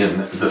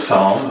in the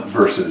psalm,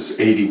 verses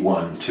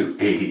 81 to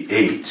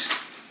 88.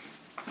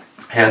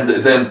 And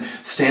then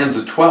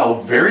stanza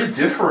 12, very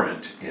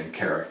different in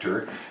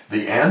character.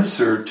 The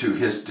answer to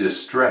his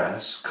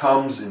distress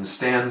comes in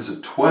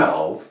stanza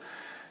 12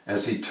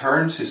 as he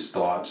turns his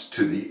thoughts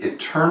to the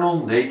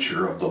eternal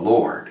nature of the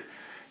Lord,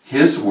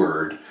 his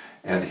word,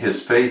 and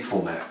his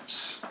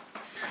faithfulness.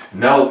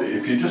 Now,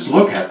 if you just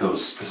look at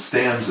those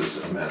stanzas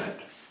a minute,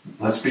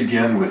 let's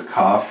begin with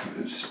Kaf,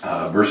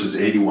 verses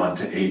 81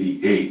 to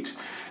 88.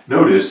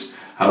 Notice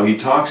how he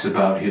talks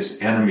about his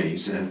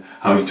enemies and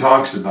how he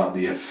talks about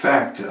the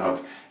effect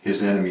of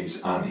his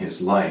enemies on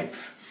his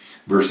life.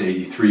 Verse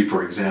 83,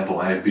 for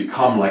example, I have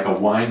become like a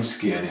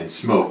wineskin in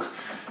smoke,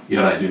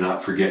 yet I do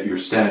not forget your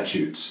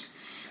statutes.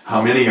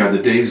 How many are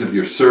the days of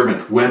your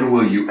servant? When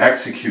will you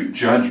execute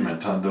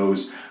judgment on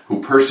those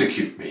who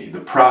persecute me? The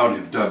proud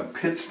have dug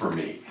pits for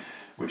me,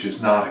 which is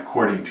not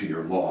according to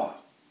your law.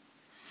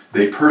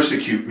 They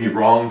persecute me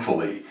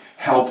wrongfully.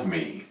 Help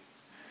me.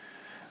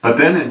 But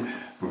then in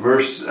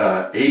verse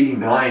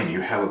 89,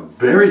 you have a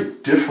very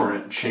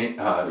different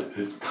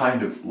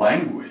kind of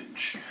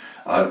language,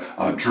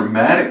 a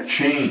dramatic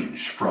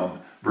change from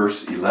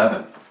verse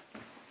 11.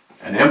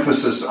 An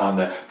emphasis on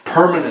the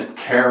permanent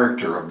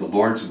character of the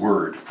Lord's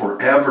word.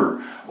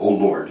 Forever, O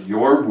Lord,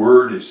 your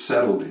word is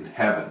settled in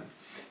heaven.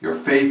 Your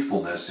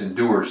faithfulness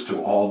endures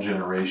to all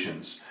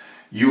generations.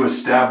 You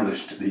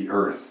established the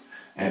earth,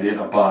 and it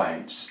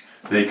abides.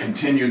 They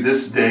continue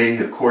this day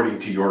according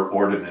to your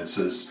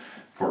ordinances,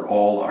 for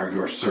all are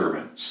your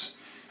servants.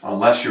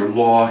 Unless your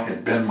law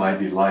had been my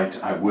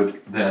delight, I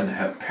would then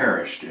have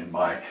perished in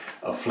my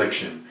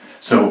affliction.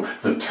 So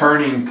the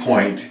turning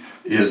point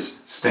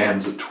is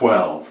stanza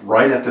 12,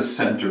 right at the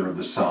center of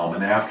the psalm,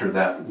 and after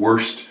that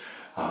worst,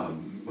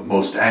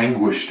 most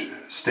anguished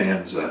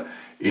stanza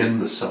in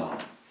the psalm.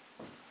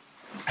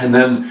 And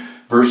then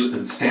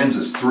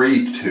stanzas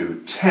 3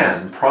 to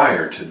 10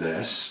 prior to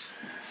this,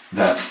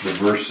 that's the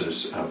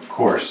verses, of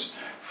course,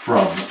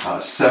 from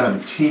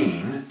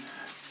 17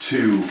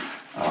 to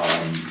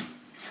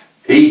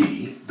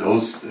 80,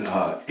 those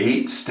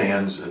 8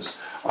 stanzas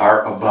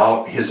are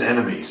about his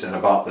enemies and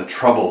about the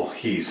trouble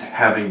he's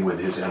having with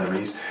his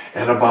enemies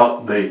and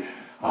about the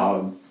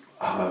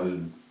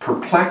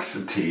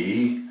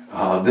perplexity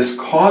this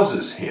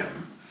causes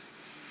him.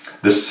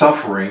 The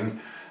suffering,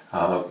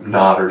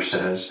 Nodder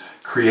says,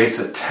 creates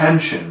a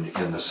tension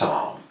in the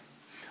psalm.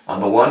 On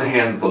the one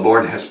hand, the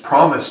Lord has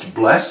promised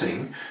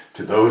blessing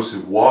to those who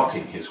walk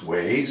in his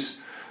ways.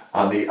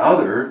 On the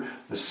other,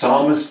 the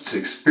psalmist's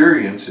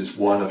experience is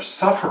one of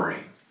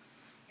suffering,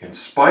 in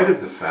spite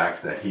of the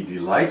fact that he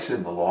delights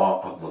in the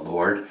law of the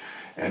Lord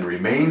and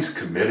remains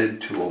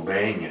committed to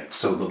obeying it.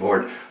 So the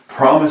Lord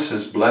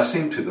promises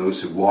blessing to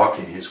those who walk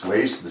in his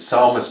ways. The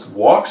psalmist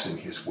walks in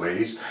his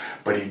ways,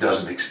 but he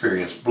doesn't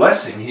experience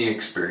blessing. He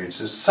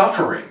experiences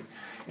suffering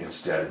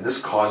instead, and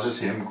this causes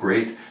him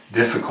great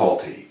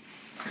difficulty.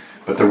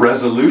 But the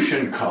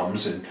resolution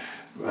comes in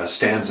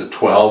stanza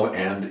 12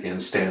 and in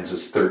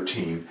stanzas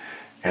 13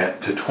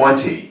 to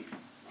 20.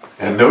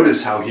 And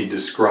notice how he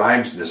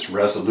describes this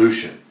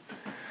resolution.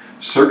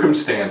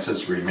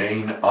 Circumstances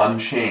remain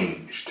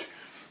unchanged,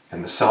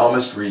 and the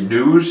psalmist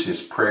renews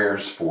his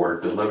prayers for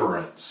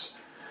deliverance.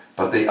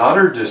 But the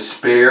utter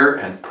despair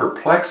and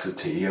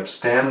perplexity of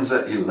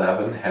stanza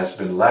 11 has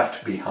been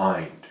left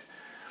behind.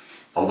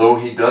 Although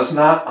he does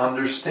not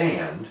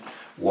understand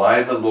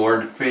why the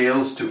Lord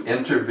fails to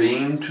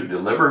intervene to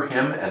deliver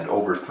him and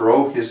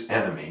overthrow his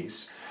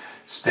enemies,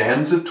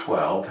 stanza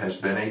 12 has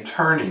been a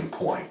turning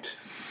point.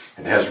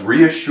 It has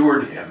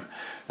reassured him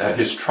that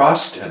his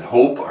trust and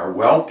hope are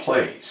well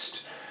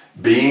placed,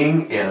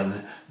 being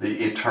in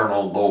the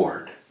eternal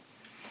Lord.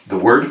 The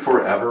word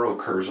forever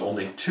occurs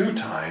only 2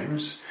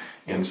 times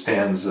in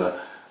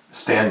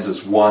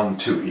stanzas 1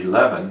 to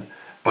 11,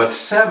 but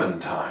 7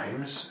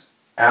 times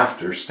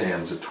after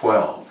stanza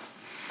 12.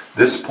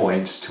 This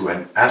points to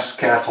an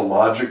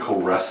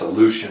eschatological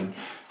resolution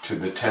to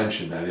the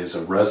tension, that is,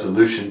 a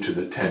resolution to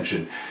the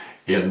tension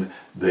in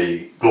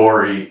the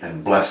glory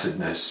and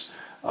blessedness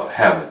of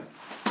heaven.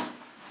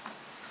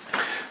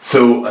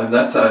 So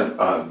that's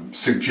a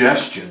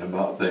suggestion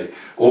about the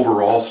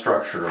overall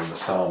structure of the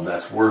psalm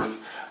that's worth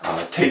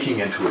taking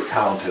into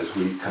account as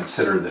we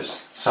consider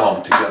this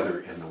psalm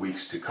together in the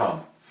weeks to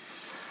come.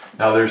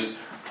 Now there's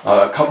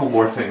a couple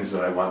more things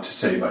that I want to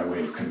say by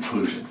way of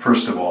conclusion.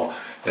 First of all,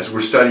 as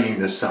we're studying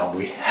this psalm,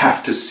 we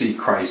have to see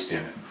Christ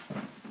in it.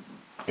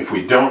 If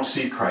we don't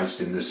see Christ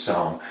in this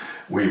psalm,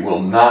 we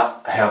will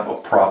not have a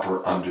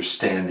proper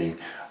understanding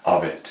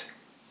of it.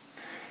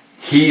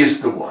 He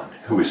is the one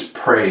who is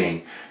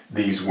praying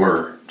these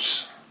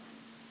words.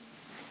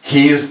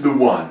 He is the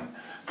one,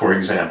 for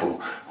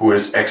example, who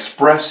is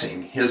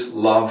expressing his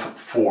love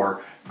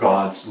for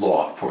God's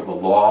law, for the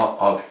law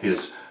of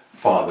his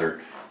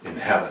Father in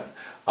heaven.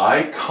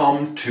 I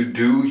come to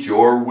do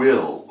your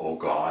will, O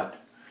God.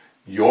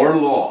 Your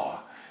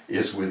law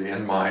is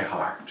within my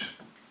heart.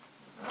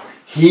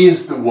 He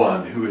is the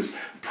one who is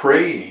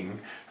praying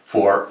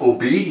for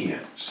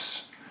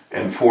obedience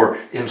and for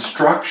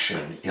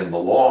instruction in the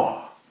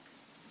law.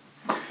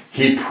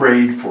 He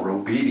prayed for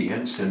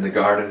obedience in the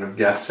Garden of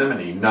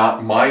Gethsemane.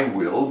 Not my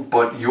will,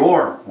 but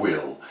your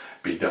will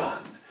be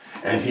done.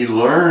 And he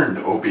learned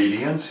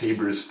obedience,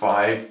 Hebrews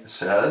 5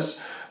 says,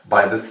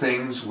 by the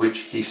things which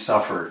he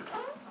suffered.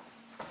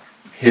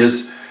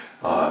 His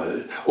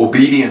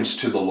obedience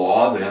to the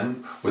law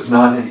then was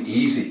not an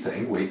easy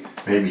thing. We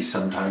maybe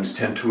sometimes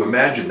tend to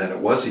imagine that it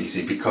was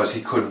easy because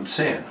he couldn't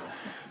sin.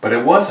 But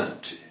it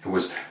wasn't. It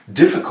was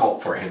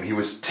difficult for him. He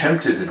was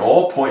tempted in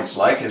all points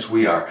like as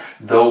we are,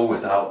 though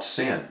without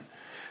sin.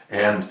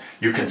 And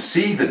you can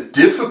see the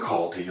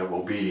difficulty of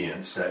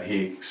obedience that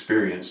he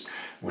experienced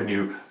when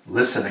you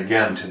listen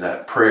again to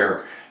that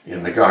prayer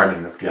in the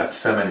Garden of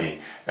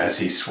Gethsemane as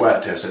he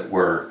sweat, as it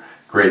were,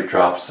 great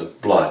drops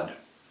of blood.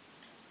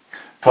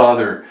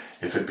 Father,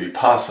 if it be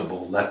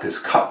possible, let this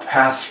cup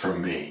pass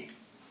from me.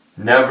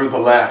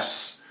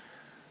 Nevertheless,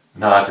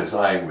 not as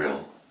I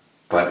will,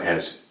 but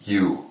as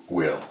you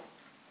will.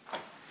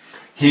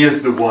 He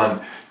is the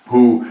one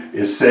who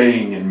is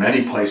saying in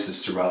many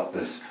places throughout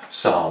this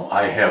psalm,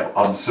 I have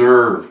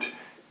observed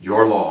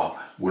your law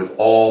with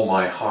all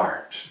my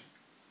heart.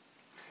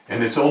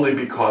 And it's only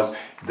because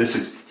this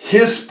is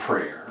his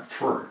prayer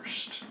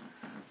first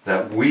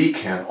that we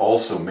can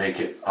also make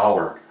it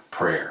our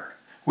prayer.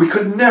 We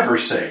could never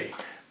say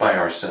by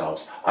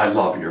ourselves, I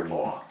love your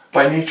law.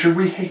 By nature,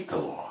 we hate the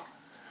law.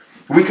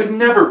 We could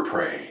never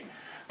pray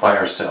by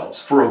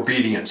ourselves for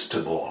obedience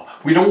to the law.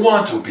 We don't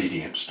want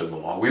obedience to the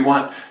law. We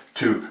want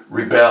to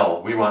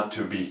rebel. We want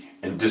to be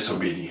in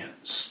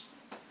disobedience.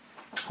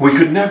 We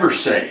could never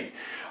say,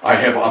 I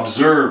have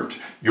observed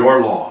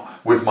your law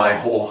with my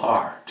whole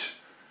heart.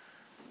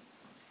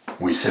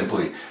 We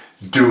simply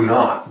do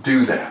not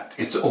do that.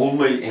 It's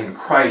only in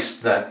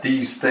Christ that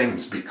these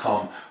things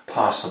become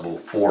possible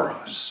for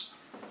us.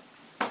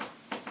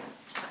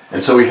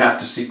 And so we have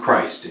to see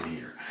Christ in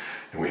here.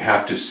 And we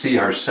have to see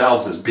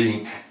ourselves as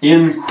being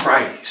in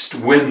Christ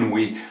when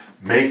we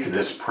make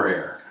this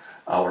prayer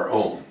our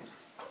own.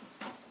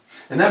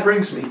 And that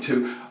brings me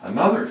to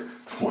another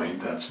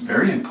point that's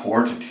very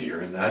important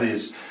here, and that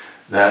is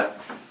that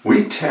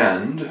we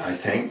tend, I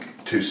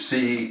think, to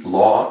see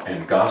law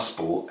and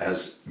gospel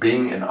as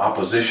being in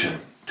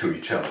opposition to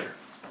each other.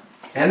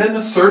 And in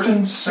a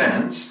certain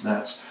sense,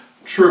 that's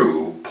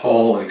true.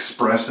 Paul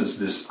expresses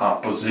this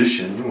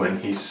opposition when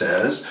he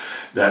says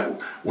that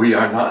we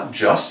are not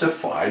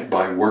justified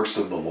by works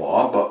of the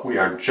law, but we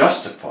are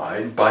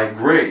justified by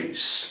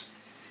grace.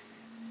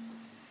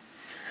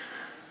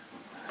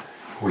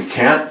 We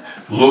can't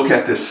look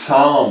at this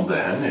psalm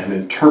then and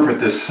interpret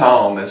this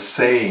psalm as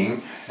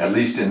saying, at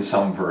least in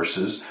some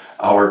verses,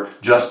 our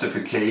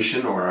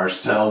justification or our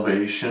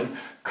salvation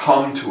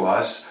come to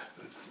us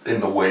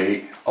in the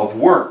way of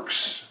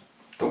works,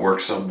 the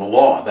works of the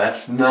law.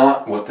 That's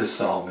not what the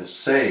psalm is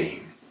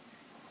saying.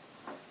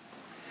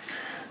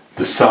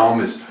 The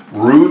psalm is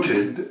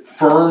rooted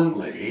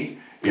firmly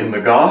in the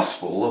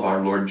gospel of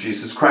our Lord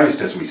Jesus Christ.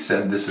 As we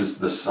said, this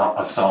is a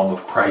psalm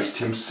of Christ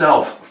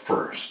himself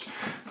first.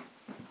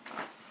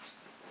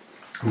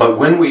 But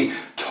when we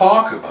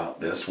talk about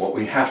this, what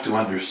we have to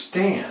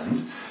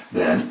understand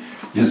then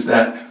is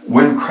that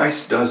when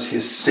Christ does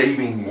his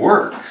saving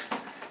work,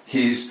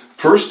 he's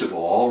first of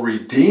all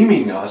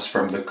redeeming us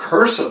from the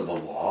curse of the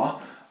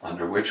law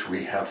under which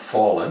we have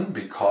fallen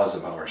because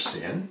of our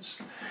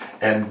sins.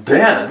 And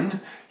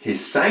then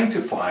he's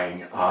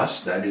sanctifying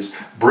us, that is,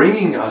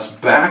 bringing us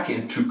back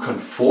into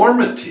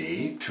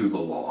conformity to the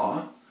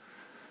law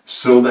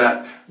so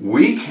that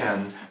we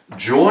can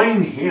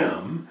join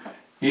him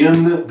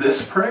in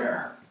this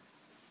prayer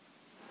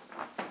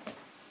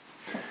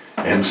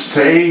and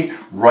say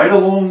right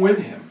along with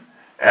him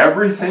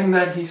everything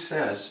that he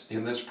says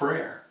in this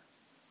prayer.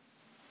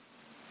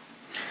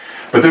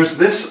 But there's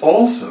this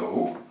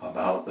also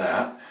about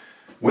that.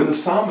 When the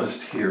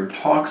psalmist here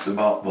talks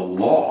about the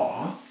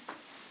law,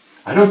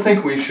 I don't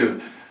think we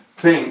should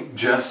think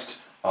just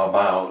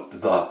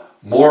about the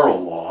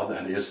moral law,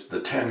 that is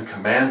the Ten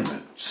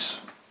Commandments.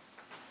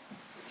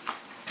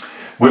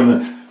 When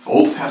the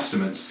Old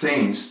Testament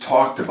saints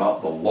talked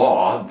about the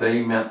law,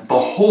 they meant the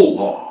whole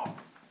law.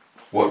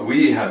 What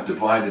we have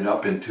divided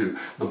up into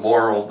the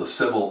moral, the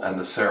civil, and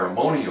the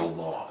ceremonial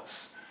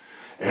laws.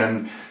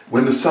 And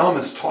when the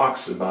psalmist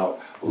talks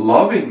about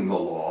loving the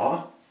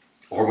law,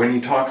 or when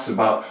he talks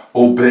about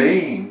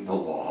obeying the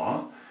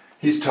law,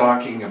 he's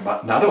talking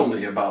about not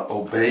only about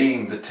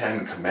obeying the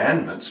Ten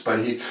Commandments, but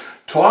he's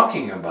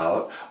talking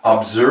about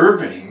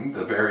observing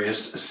the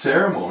various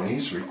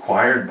ceremonies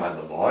required by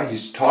the law.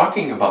 He's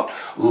talking about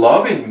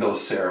loving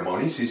those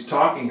ceremonies. He's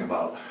talking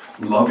about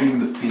loving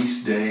the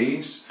feast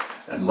days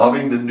and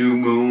loving the new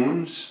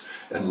moons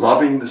and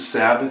loving the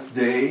Sabbath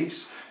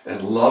days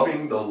and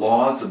loving the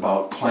laws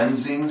about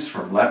cleansings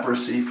from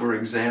leprosy, for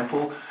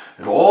example,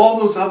 and all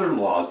those other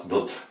laws,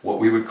 what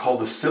we would call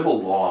the civil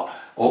law.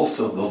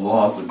 Also the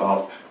laws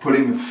about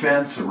putting a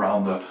fence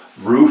around the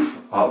roof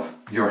of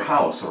your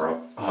house, or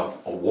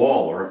a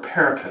wall or a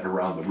parapet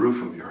around the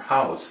roof of your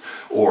house,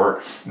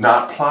 or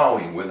not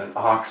plowing with an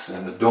ox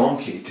and a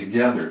donkey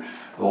together.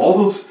 All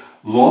those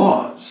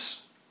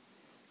laws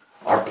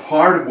are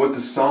part of what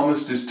the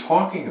psalmist is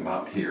talking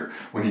about here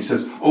when he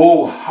says,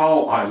 oh,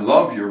 how I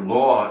love your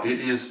law. It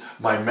is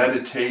my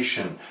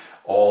meditation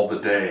all the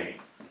day.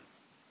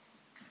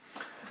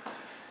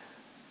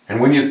 And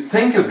when you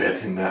think of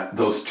it in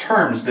those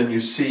terms, then you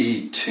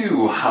see,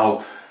 too,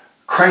 how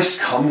Christ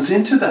comes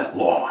into that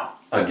law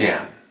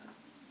again.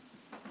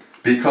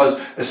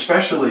 Because,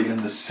 especially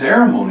in the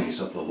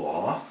ceremonies of the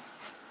law,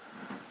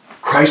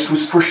 Christ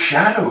was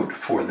foreshadowed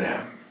for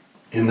them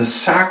in the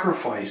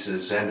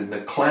sacrifices and in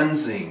the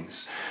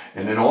cleansings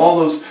and in all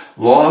those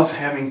laws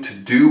having to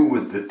do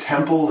with the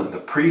temple and the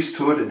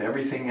priesthood and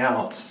everything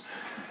else.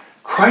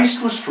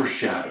 Christ was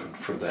foreshadowed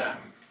for them.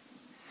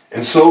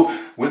 And so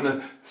when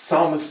the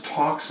psalmist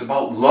talks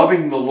about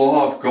loving the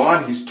law of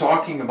God, he's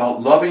talking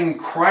about loving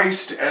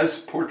Christ as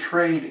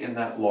portrayed in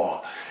that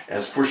law,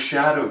 as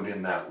foreshadowed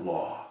in that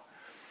law.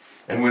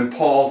 And when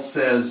Paul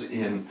says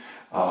in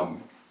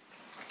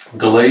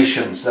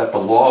Galatians that the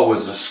law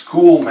was a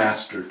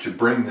schoolmaster to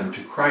bring them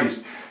to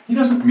Christ, he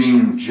doesn't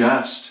mean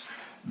just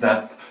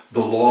that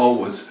the law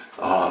was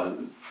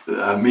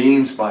a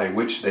means by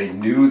which they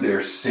knew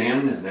their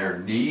sin and their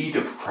need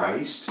of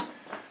Christ,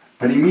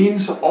 but he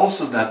means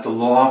also that the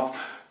law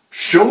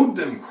showed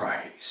them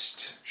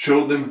Christ,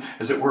 showed them,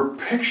 as it were,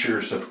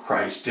 pictures of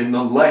Christ in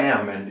the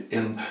lamb and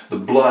in the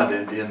blood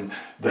and in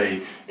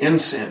the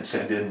incense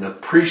and in the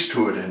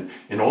priesthood and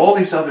in all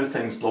these other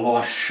things. The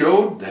law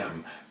showed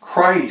them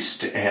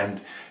Christ and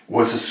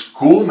was a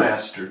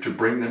schoolmaster to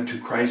bring them to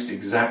Christ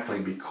exactly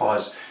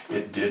because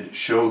it did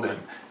show them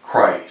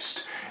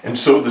Christ. And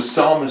so the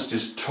psalmist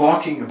is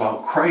talking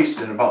about Christ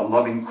and about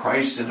loving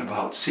Christ and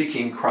about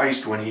seeking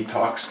Christ when he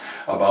talks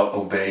about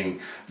obeying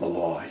the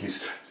law. He's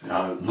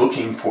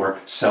looking for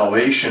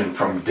salvation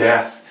from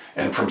death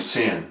and from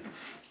sin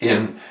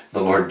in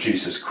the Lord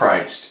Jesus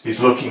Christ. He's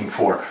looking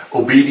for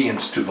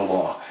obedience to the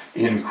law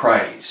in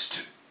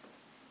Christ.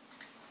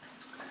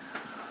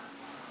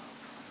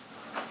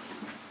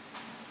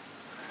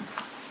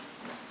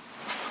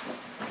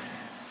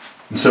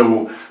 And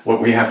so what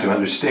we have to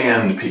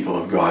understand, people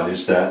of God,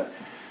 is that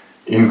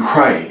in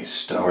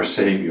Christ, our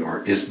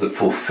Savior, is the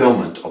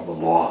fulfillment of the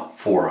law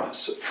for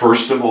us.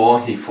 First of all,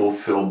 he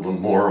fulfilled the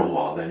moral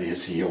law. That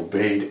is, he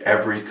obeyed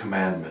every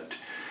commandment.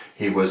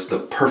 He was the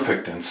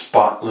perfect and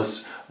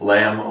spotless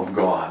Lamb of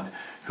God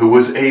who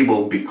was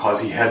able, because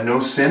he had no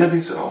sin of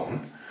his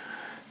own,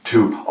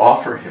 to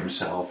offer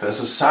himself as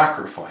a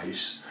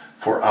sacrifice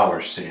for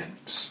our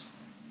sins.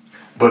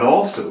 But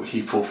also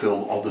he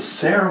fulfilled all the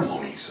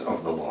ceremonies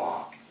of the law.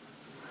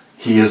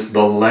 He is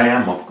the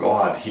Lamb of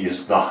God. He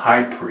is the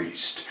high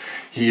priest.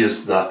 He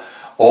is the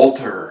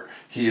altar.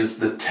 He is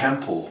the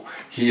temple.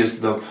 He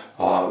is the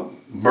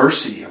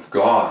mercy of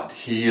God.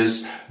 He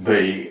is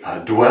the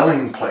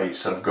dwelling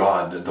place of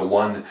God, the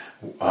one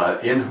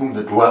in whom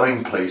the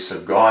dwelling place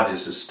of God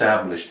is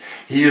established.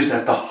 He is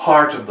at the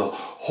heart of the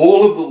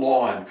whole of the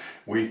law, and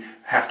we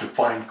have to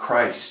find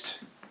Christ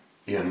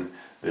in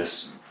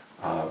this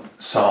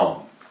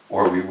psalm,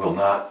 or we will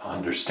not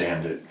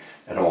understand it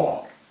at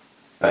all.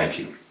 Thank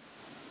you.